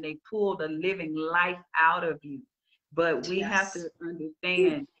life and they pull the living life out of you. But we have Yes. to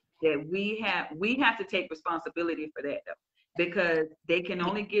understand that we have to take responsibility for that though, because they can Yeah.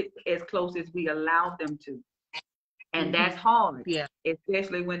 only get as close as we allow them to. And Hmm. that's hard, Yeah.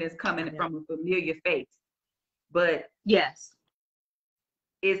 especially when it's coming Yeah. from a familiar face. But Yes.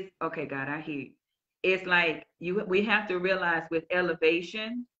 it's okay, God, I hear you. It's like we have to realize with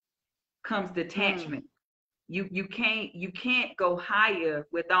elevation comes Mm. detachment. You can't go higher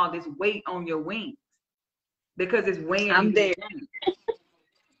with all this weight on your wings because it's weighing I'm you there. down.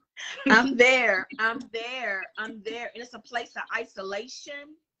 I'm there. I'm there. I'm there. And it's a place of isolation.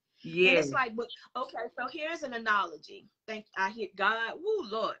 And Yeah. it's like, okay, so here's an analogy. I hear God, woo,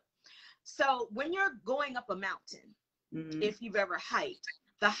 Lord. So when you're going up a mountain, Mm-hmm. if you've ever hiked,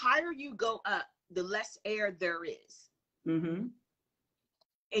 the higher you go up, the less air there is. Mm-hmm.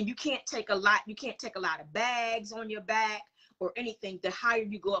 And you can't take a lot of bags on your back or anything the higher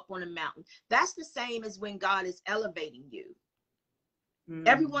you go up on a mountain. That's the same as when God is elevating you.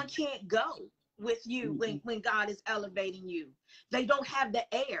 Everyone can't go with you Mm-hmm. when God is elevating you. They don't have the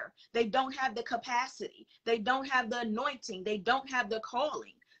air, they don't have the capacity, they don't have the anointing, they don't have the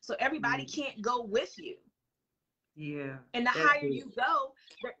calling. So everybody can't go with you. Yeah. And the That's higher it. you go,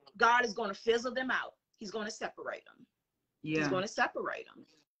 God is going to fizzle them out. He's going to separate them. He's Yeah. going to separate them.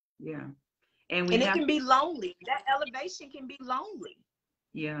 Yeah. And we And it have can be lonely. That elevation can be lonely.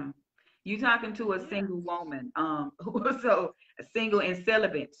 yeah. You talking to a Yeah. single woman, so a single and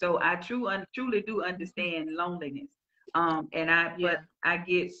celibate. So I truly do understand loneliness. But Yeah. I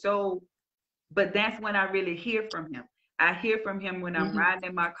get so, but that's when I really hear from him. I hear from him when I'm Hmm. riding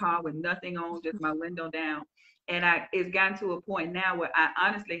in my car with nothing on, just my window down. And it's gotten to a point now where I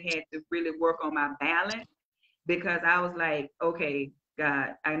honestly had to really work on my balance because I was like, okay,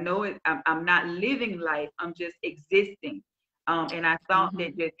 God, I know it. I'm not living life. I'm just existing. And I thought Hmm.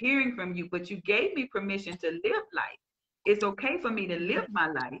 that just hearing from you, but you gave me permission to live life. It's okay for me to live my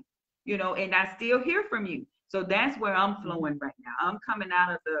life, and I still hear from you. So that's where I'm flowing right now. I'm coming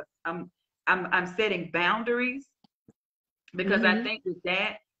out of I'm setting boundaries because I Hmm. think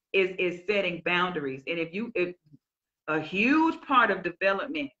that is setting boundaries. And if a huge part of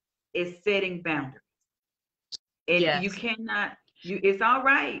development is setting boundaries. And you Yes. cannot, it's all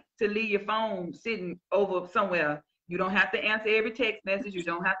right to leave your phone sitting over somewhere. You don't have to answer every text message. You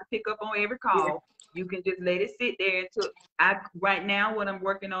don't have to pick up on every Yeah. call. You can just let it sit there until right now what I'm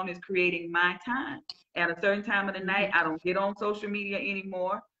working on is creating my time. At a certain time of the night, Hmm. I don't get on social media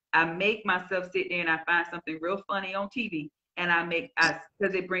anymore. I make myself sit there and I find something real funny on TV and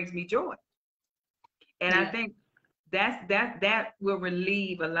because it brings me joy. And I Yeah. think that will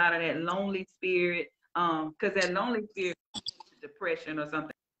relieve a lot of that lonely spirit. Because that lonely spirit depression or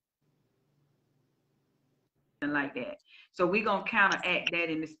something like that. So we're gonna counteract that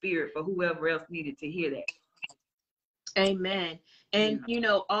in the spirit for whoever else needed to hear that. Amen. And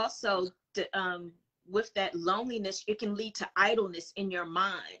Yeah. also with that loneliness, it can lead to idleness in your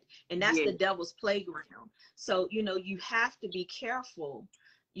mind, and that's the Yes. devil's playground. So you have to be careful,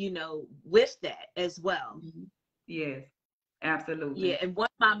 with that as well. Mhm. Yes. Yeah, Absolutely. and one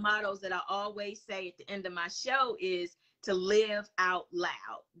of my mottos that I always say at the end of my show is to live out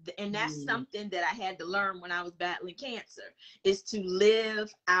loud. And that's Mm. something that I had to learn when I was battling cancer, is to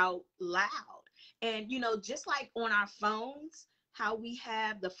live out loud. And just like on our phones, how we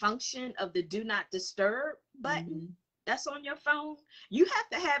have the function of the do not disturb button Mhm. that's on your phone, you have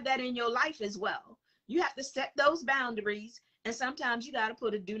to have that in your life as well. You have to set those boundaries, and sometimes you got to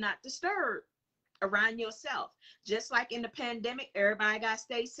put a do not disturb around yourself. Just like in the pandemic, everybody got to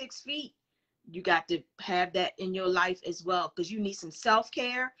stay 6 feet. You got to have that in your life as well, because you need some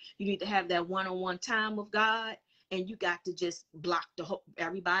self-care. You need to have that one-on-one time with God, and you got to just block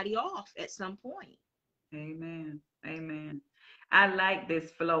everybody off at some point. Amen. Amen. I like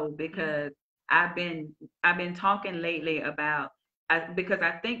this flow Yeah. because I've been I've been talking lately about because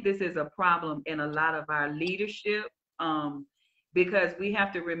I think this is a problem in a lot of our leadership. Um, because we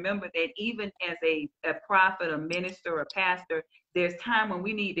have to remember that even as a prophet, a minister, a pastor, there's time when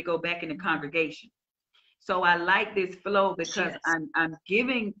we need to go back in the congregation. So I like this flow because Yes. I'm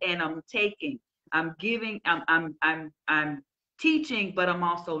giving and I'm taking. I'm giving, I'm teaching, but I'm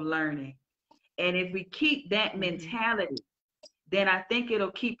also learning. And if we keep that Hmm. mentality, then I think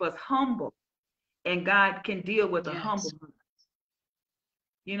it'll keep us humble and God can deal with a Yes. humble heart,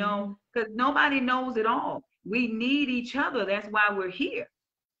 Hmm. because nobody knows it all. We need each other. That's why we're here.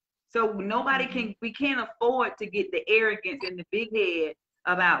 So Hmm. we can't afford to get the arrogance and the big head.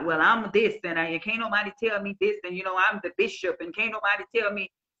 about, well, I'm this and I can't nobody tell me this, and I'm the bishop and can't nobody tell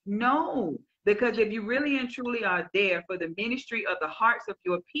me. No, because if you really and truly are there for the ministry of the hearts of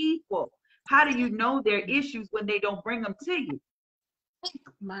your people, how do you know their issues when they don't bring them to you?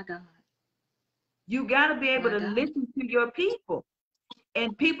 My God. You got to be able My to God. listen to your people.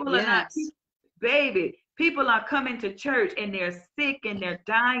 And people are not, Yes. baby, people are coming to church and they're sick and they're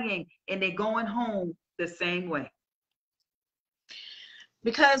dying and they're going home the same way.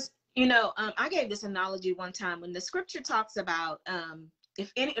 Because, I gave this analogy one time when the scripture talks about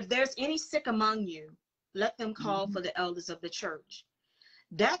if there's any sick among you, let them call for the elders of the church.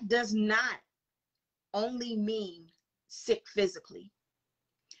 That does not only mean sick physically.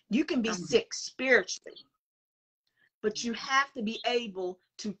 You can be sick spiritually, but you have to be able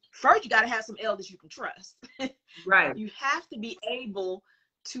to, first you got to have some elders you can trust. Right. You have to be able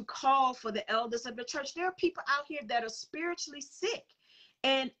to call for the elders of the church. There are people out here that are spiritually sick,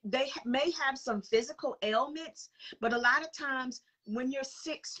 and they may have some physical ailments, but a lot of times when you're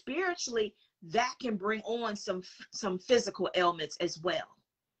sick spiritually, that can bring on some physical ailments as well.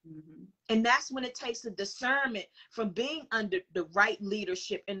 Mm-hmm. And that's when it takes the discernment from being under the right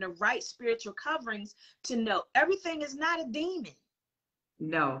leadership and the right spiritual coverings to know everything is not a demon.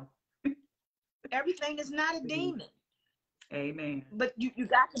 No. Everything is not a demon. Amen. But you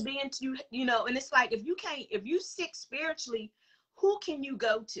got to be into, and it's like, if you sick spiritually, who can you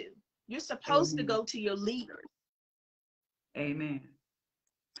go to? You're supposed to go to your leaders. Amen.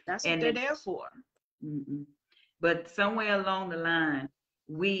 That's what they're there for. But somewhere along the line,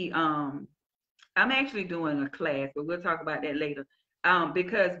 I'm actually doing a class, but we'll talk about that later.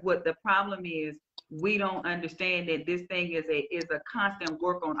 Because what the problem is, we don't understand that this thing is a constant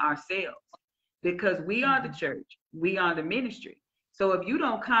work on ourselves, because we are the church, we are the ministry. So if you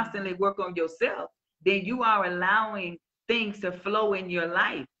don't constantly work on yourself, then you are allowing things to flow in your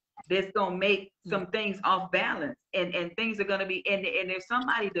life that's gonna make some things off balance, and things are gonna be, and there's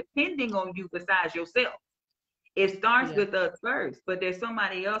somebody depending on you besides yourself. It starts with us first, but there's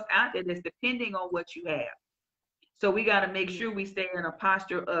somebody else out there that's depending on what you have. So we got to make sure we stay in a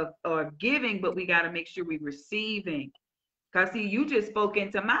posture of giving, but we got to make sure we're receiving. Because see, you just spoke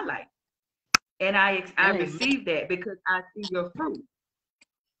into my life, and I received that because I see your fruit.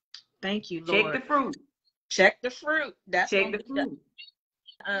 Thank you, Check Lord. the fruit. Check the fruit. That's check the fruit.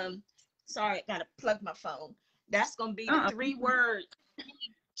 Sorry, I gotta plug my phone. That's gonna be the 3 words.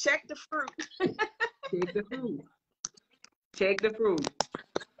 Check the fruit. Check the fruit. Check the fruit.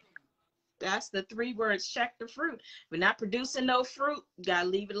 That's the 3 words. Check the fruit. If we're not producing no fruit, you gotta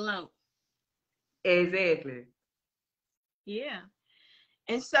leave it alone. Exactly. Yeah.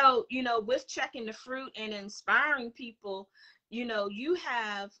 And so, with checking the fruit and inspiring people, you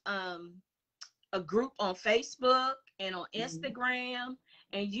have a group on Facebook and on Instagram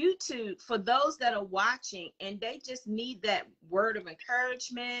and YouTube for those that are watching and they just need that word of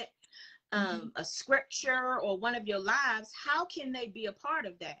encouragement, a scripture or one of your lives. How can they be a part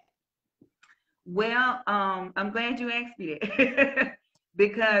of that? Well, I'm glad you asked me that.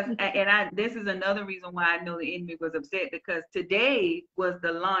 Because this is another reason why I know the enemy was upset, because today was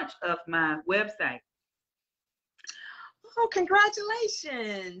the launch of my website. Oh,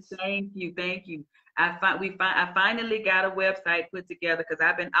 congratulations. Thank you. I finally got a website put together, because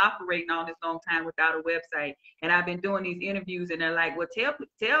I've been operating on this long time without a website, and I've been doing these interviews, and they're like, well,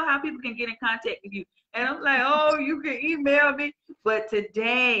 tell how people can get in contact with you. And I'm like, oh, you can email me. But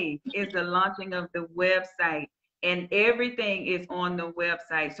today is the launching of the website, and everything is on the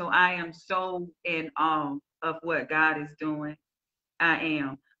website. So I am so in awe of what God is doing. I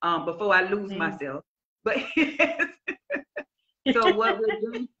am. Before I lose myself. But so what we're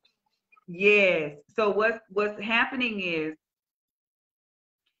doing, yes. So what's happening is,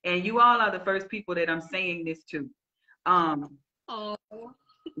 and you all are the first people that I'm saying this to. Oh.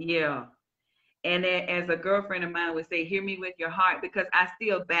 Yeah. And as a girlfriend of mine would say, hear me with your heart, because I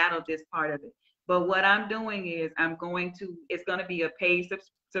still battle this part of it. But what I'm doing is it's going to be a paid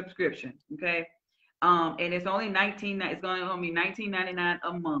subscription. Okay. And it's only it's going to be $19.99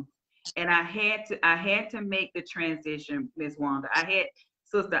 a month. And I had to make the transition, Ms. Wanda. I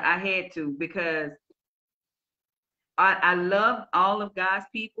had to, because I love all of God's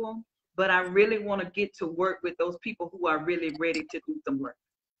people, but I really want to get to work with those people who are really ready to do some work.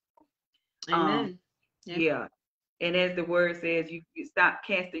 Amen. Yeah. And as the word says, you stop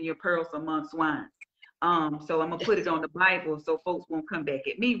casting your pearls among swine. So I'm gonna put it on the Bible so folks won't come back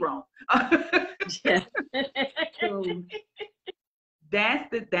at me wrong. So that's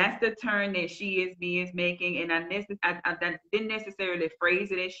the turn that she is me is making, and I didn't necessarily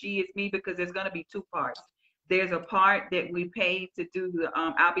phrase it as she is me, because there's gonna be 2 parts. there's a part that we pay to do the,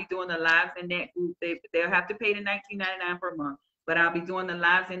 I'll be doing the lives in that group. They'll have to pay the $19.99 per month, but I'll be doing the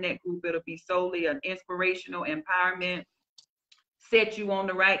lives in that group. It'll be solely an inspirational empowerment, set you on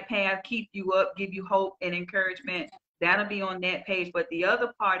the right path, keep you up, give you hope and encouragement. That'll be on that page. But the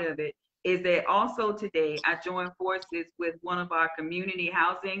other part of it is that also today I joined forces with one of our community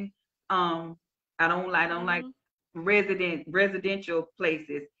housing. I don't like residential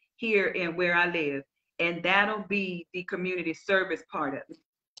places here and where I live, and that'll be the community service part of it.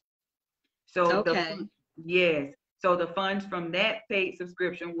 So yes, so the funds from that paid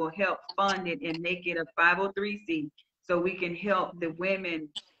subscription will help fund it and make it a 503c, so we can help the women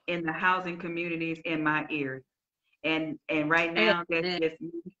in the housing communities in my area. And right now, that's just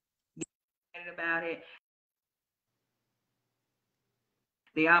me excited about it.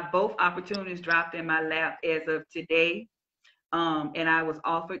 They are both opportunities dropped in my lap as of today. And I was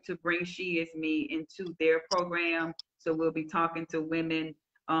offered to bring She Is Me into their program. So we'll be talking to women,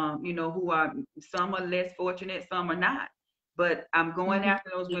 who are, some are less fortunate, some are not. But I'm going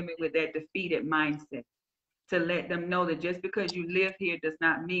after those women with that defeated mindset, to let them know that just because you live here does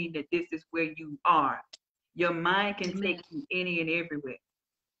not mean that this is where you are. Your mind can take you any and everywhere.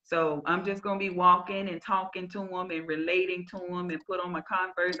 So I'm just going to be walking and talking to them and relating to them and put on my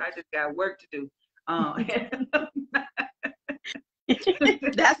Converse. I just got work to do.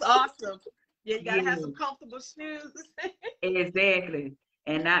 That's awesome. You got to have some comfortable shoes. Exactly.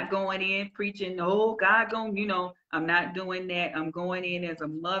 And not going in preaching, oh, God, I'm not doing that. I'm going in as a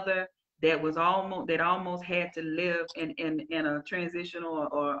mother that almost had to live in a transitional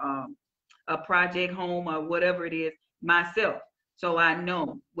or a project home or whatever it is myself. So I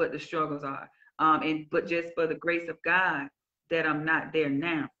know what the struggles are. But just for the grace of God that I'm not there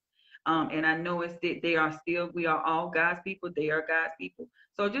now. And I know it's that we are all God's people. They are God's people.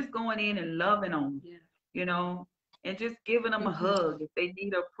 So just going in and loving on them, and just giving them a hug if they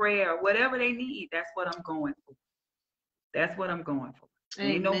need a prayer, whatever they need. That's what I'm going for. That's what I'm going for.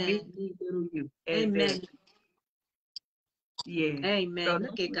 Ain't no big need, little you. Amen. Yeah. Amen. So,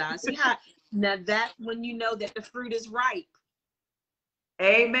 look at God. See how now that's when you know that the fruit is ripe.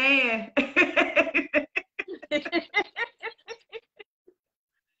 Amen.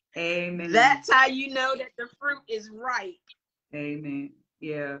 Amen. That's how you know that the fruit is ripe. Amen.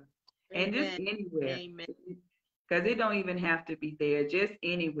 Yeah. Amen. And just anywhere. Amen. Because it don't even have to be there, just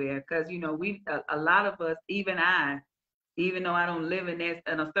anywhere. Because a lot of us, even though I don't live in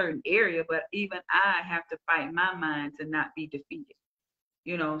a certain area, but even I have to fight my mind to not be defeated.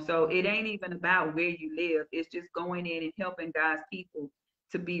 So it ain't even about where you live. It's just going in and helping God's people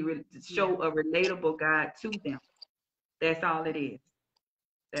to show a relatable God to them. That's all it is.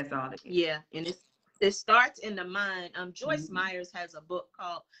 That's all it is. Yeah, and it starts in the mind. Joyce Myers has a book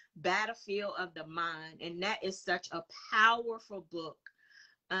called Battlefield of the Mind, and that is such a powerful book.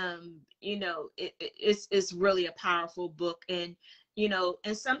 It's really a powerful book, and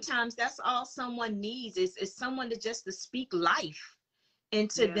and sometimes that's all someone needs is someone to speak life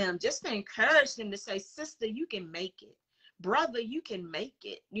into them, just to encourage them, to say, sister, you can make it. Brother, you can make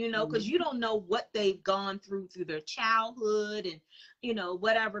it, because you don't know what they've gone through their childhood and,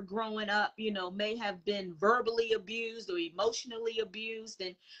 whatever growing up, may have been verbally abused or emotionally abused.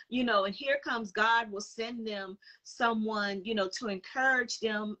 And, and here comes God will send them someone, to encourage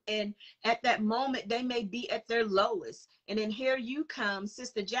them. And at that moment, they may be at their lowest. And then here you come,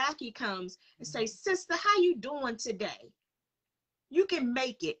 Sister Jackie comes and say, sister, how you doing today? You can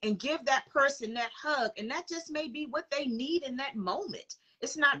make it, and give that person that hug. And that just may be what they need in that moment.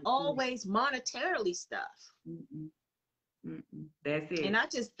 It's not always monetarily stuff. That's it. And I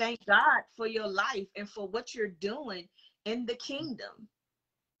just thank God for your life and for what you're doing in the kingdom.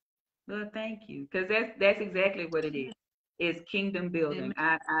 Well, thank you. Because that's exactly what it is. It's kingdom building.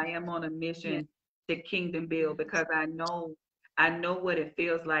 I am on a mission to kingdom build, because I know what it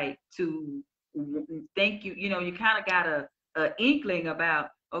feels like to thank you. You kind of got a inkling about,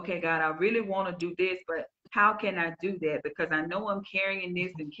 okay, God, I really want to do this, but how can I do that? Because I know I'm carrying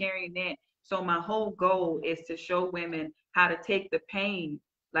this and carrying that. So my whole goal is to show women how to take the pain.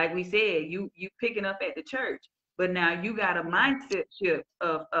 Like we said, you picking up at the church, but now you got a mindset shift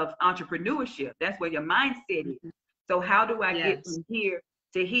of entrepreneurship. That's where your mindset is. So how do I get from here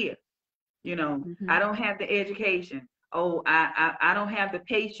to here? I don't have the education. Oh, I don't have the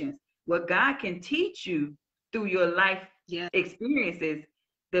patience. Well, God can teach you through your life experiences,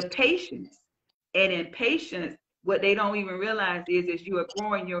 the patience. And in patience, what they don't even realize is you are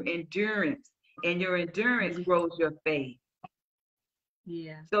growing your endurance, and your endurance grows your faith.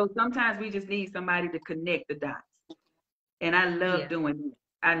 Yeah. So sometimes we just need somebody to connect the dots. And I love doing that.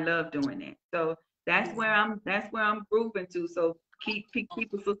 I love doing that. So That's where I'm grooving to. So keep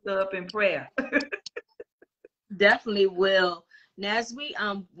a sister up in prayer. Definitely will. Now, as we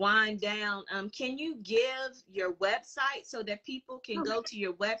wind down, can you give your website so that people can go to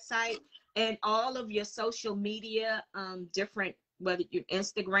your website and all of your social media, different, whether your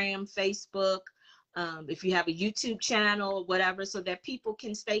Instagram, Facebook, if you have a YouTube channel or whatever, so that people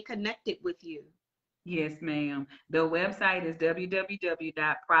can stay connected with you. Yes, ma'am. The website is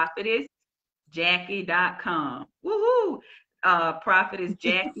www.prophetessjackie.com. Woohoo!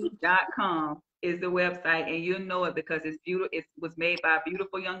 Prophetessjackie.com is the website, and you'll know it because it's beautiful. It was made by a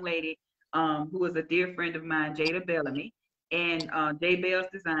beautiful young lady who is a dear friend of mine, Jada Bellamy, and J Bell's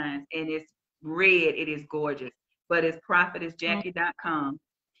Designs, and it's red. It is gorgeous, but it's prophetessjackie.com,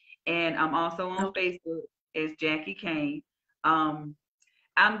 and I'm also on Okay. Facebook as Jackie Cain. Um,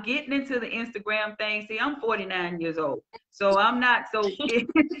 I'm getting into the Instagram thing. See, I'm 49 years old, so I'm not so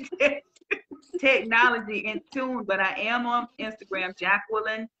technology in tune, but I am on Instagram,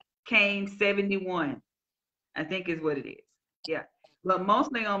 Jacqueline Kane 71, I think is what it is. Yeah, but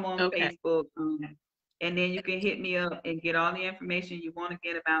mostly I'm on Okay. Facebook, and then you can hit me up and get all the information you want to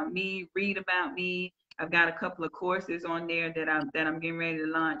get about me, read about me. I've got a couple of courses on there that I'm getting ready to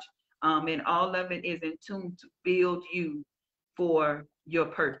launch, and all of it is in tune to build you for your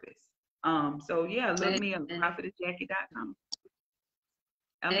purpose. So yeah, look me up, Amen. prophetessjackie.com.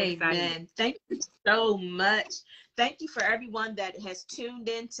 I'm excited. Amen. Thank you so much. Thank you for everyone that has tuned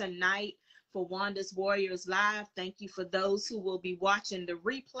in tonight for Wanda's Warriors Live. Thank you for those who will be watching the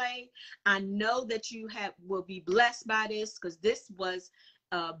replay. I know that you will be blessed by this, because this was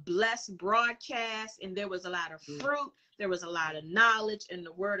a blessed broadcast, and there was a lot of fruit. There was a lot of knowledge, and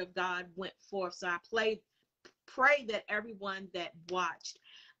the word of God went forth. So I pray that everyone that watched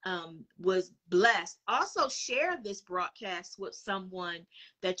was blessed. Also, share this broadcast with someone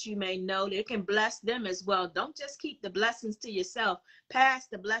that you may know that can bless them as well. Don't just keep the blessings to yourself. Pass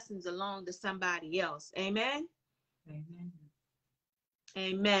the blessings along to somebody else. Amen. Amen.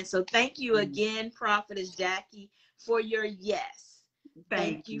 Amen. So thank you Amen. again, Prophetess Jackie, for your yes.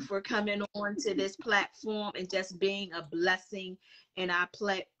 Thank Thank you you. for coming on to this platform and just being a blessing. And I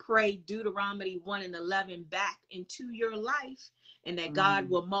pray Deuteronomy 1:11 back into your life, and that God Mm.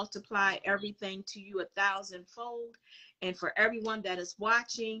 will multiply everything to you 1,000-fold. And for everyone that is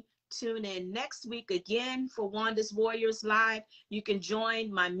watching, tune in next week again for Wanda's Warriors Live. You can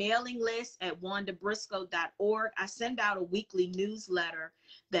join my mailing list at wandabriscoe.org. I send out a weekly newsletter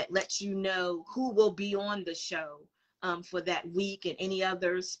that lets you know who will be on the show for that week, and any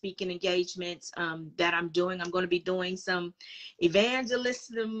other speaking engagements that I'm doing. I'm going to be doing some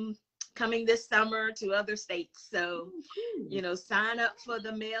evangelism coming this summer to other states. So, sign up for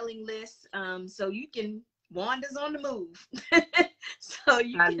the mailing list so you can, Wanda's on the move. So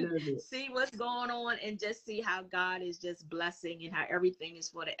you I can love it. see what's going on and just see how God is just blessing and how everything is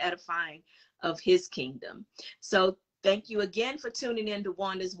for the edifying of his kingdom. So thank you again for tuning in to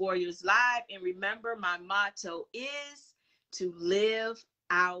Wanda's Warriors Live. And remember, my motto is to live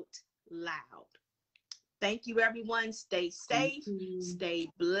out loud. Thank you, everyone. Stay Thank safe, you. stay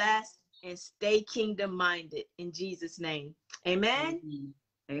blessed, and stay kingdom minded in Jesus' name. Amen. Amen.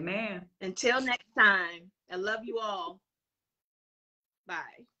 Amen. Until next time, I love you all.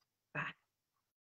 Bye.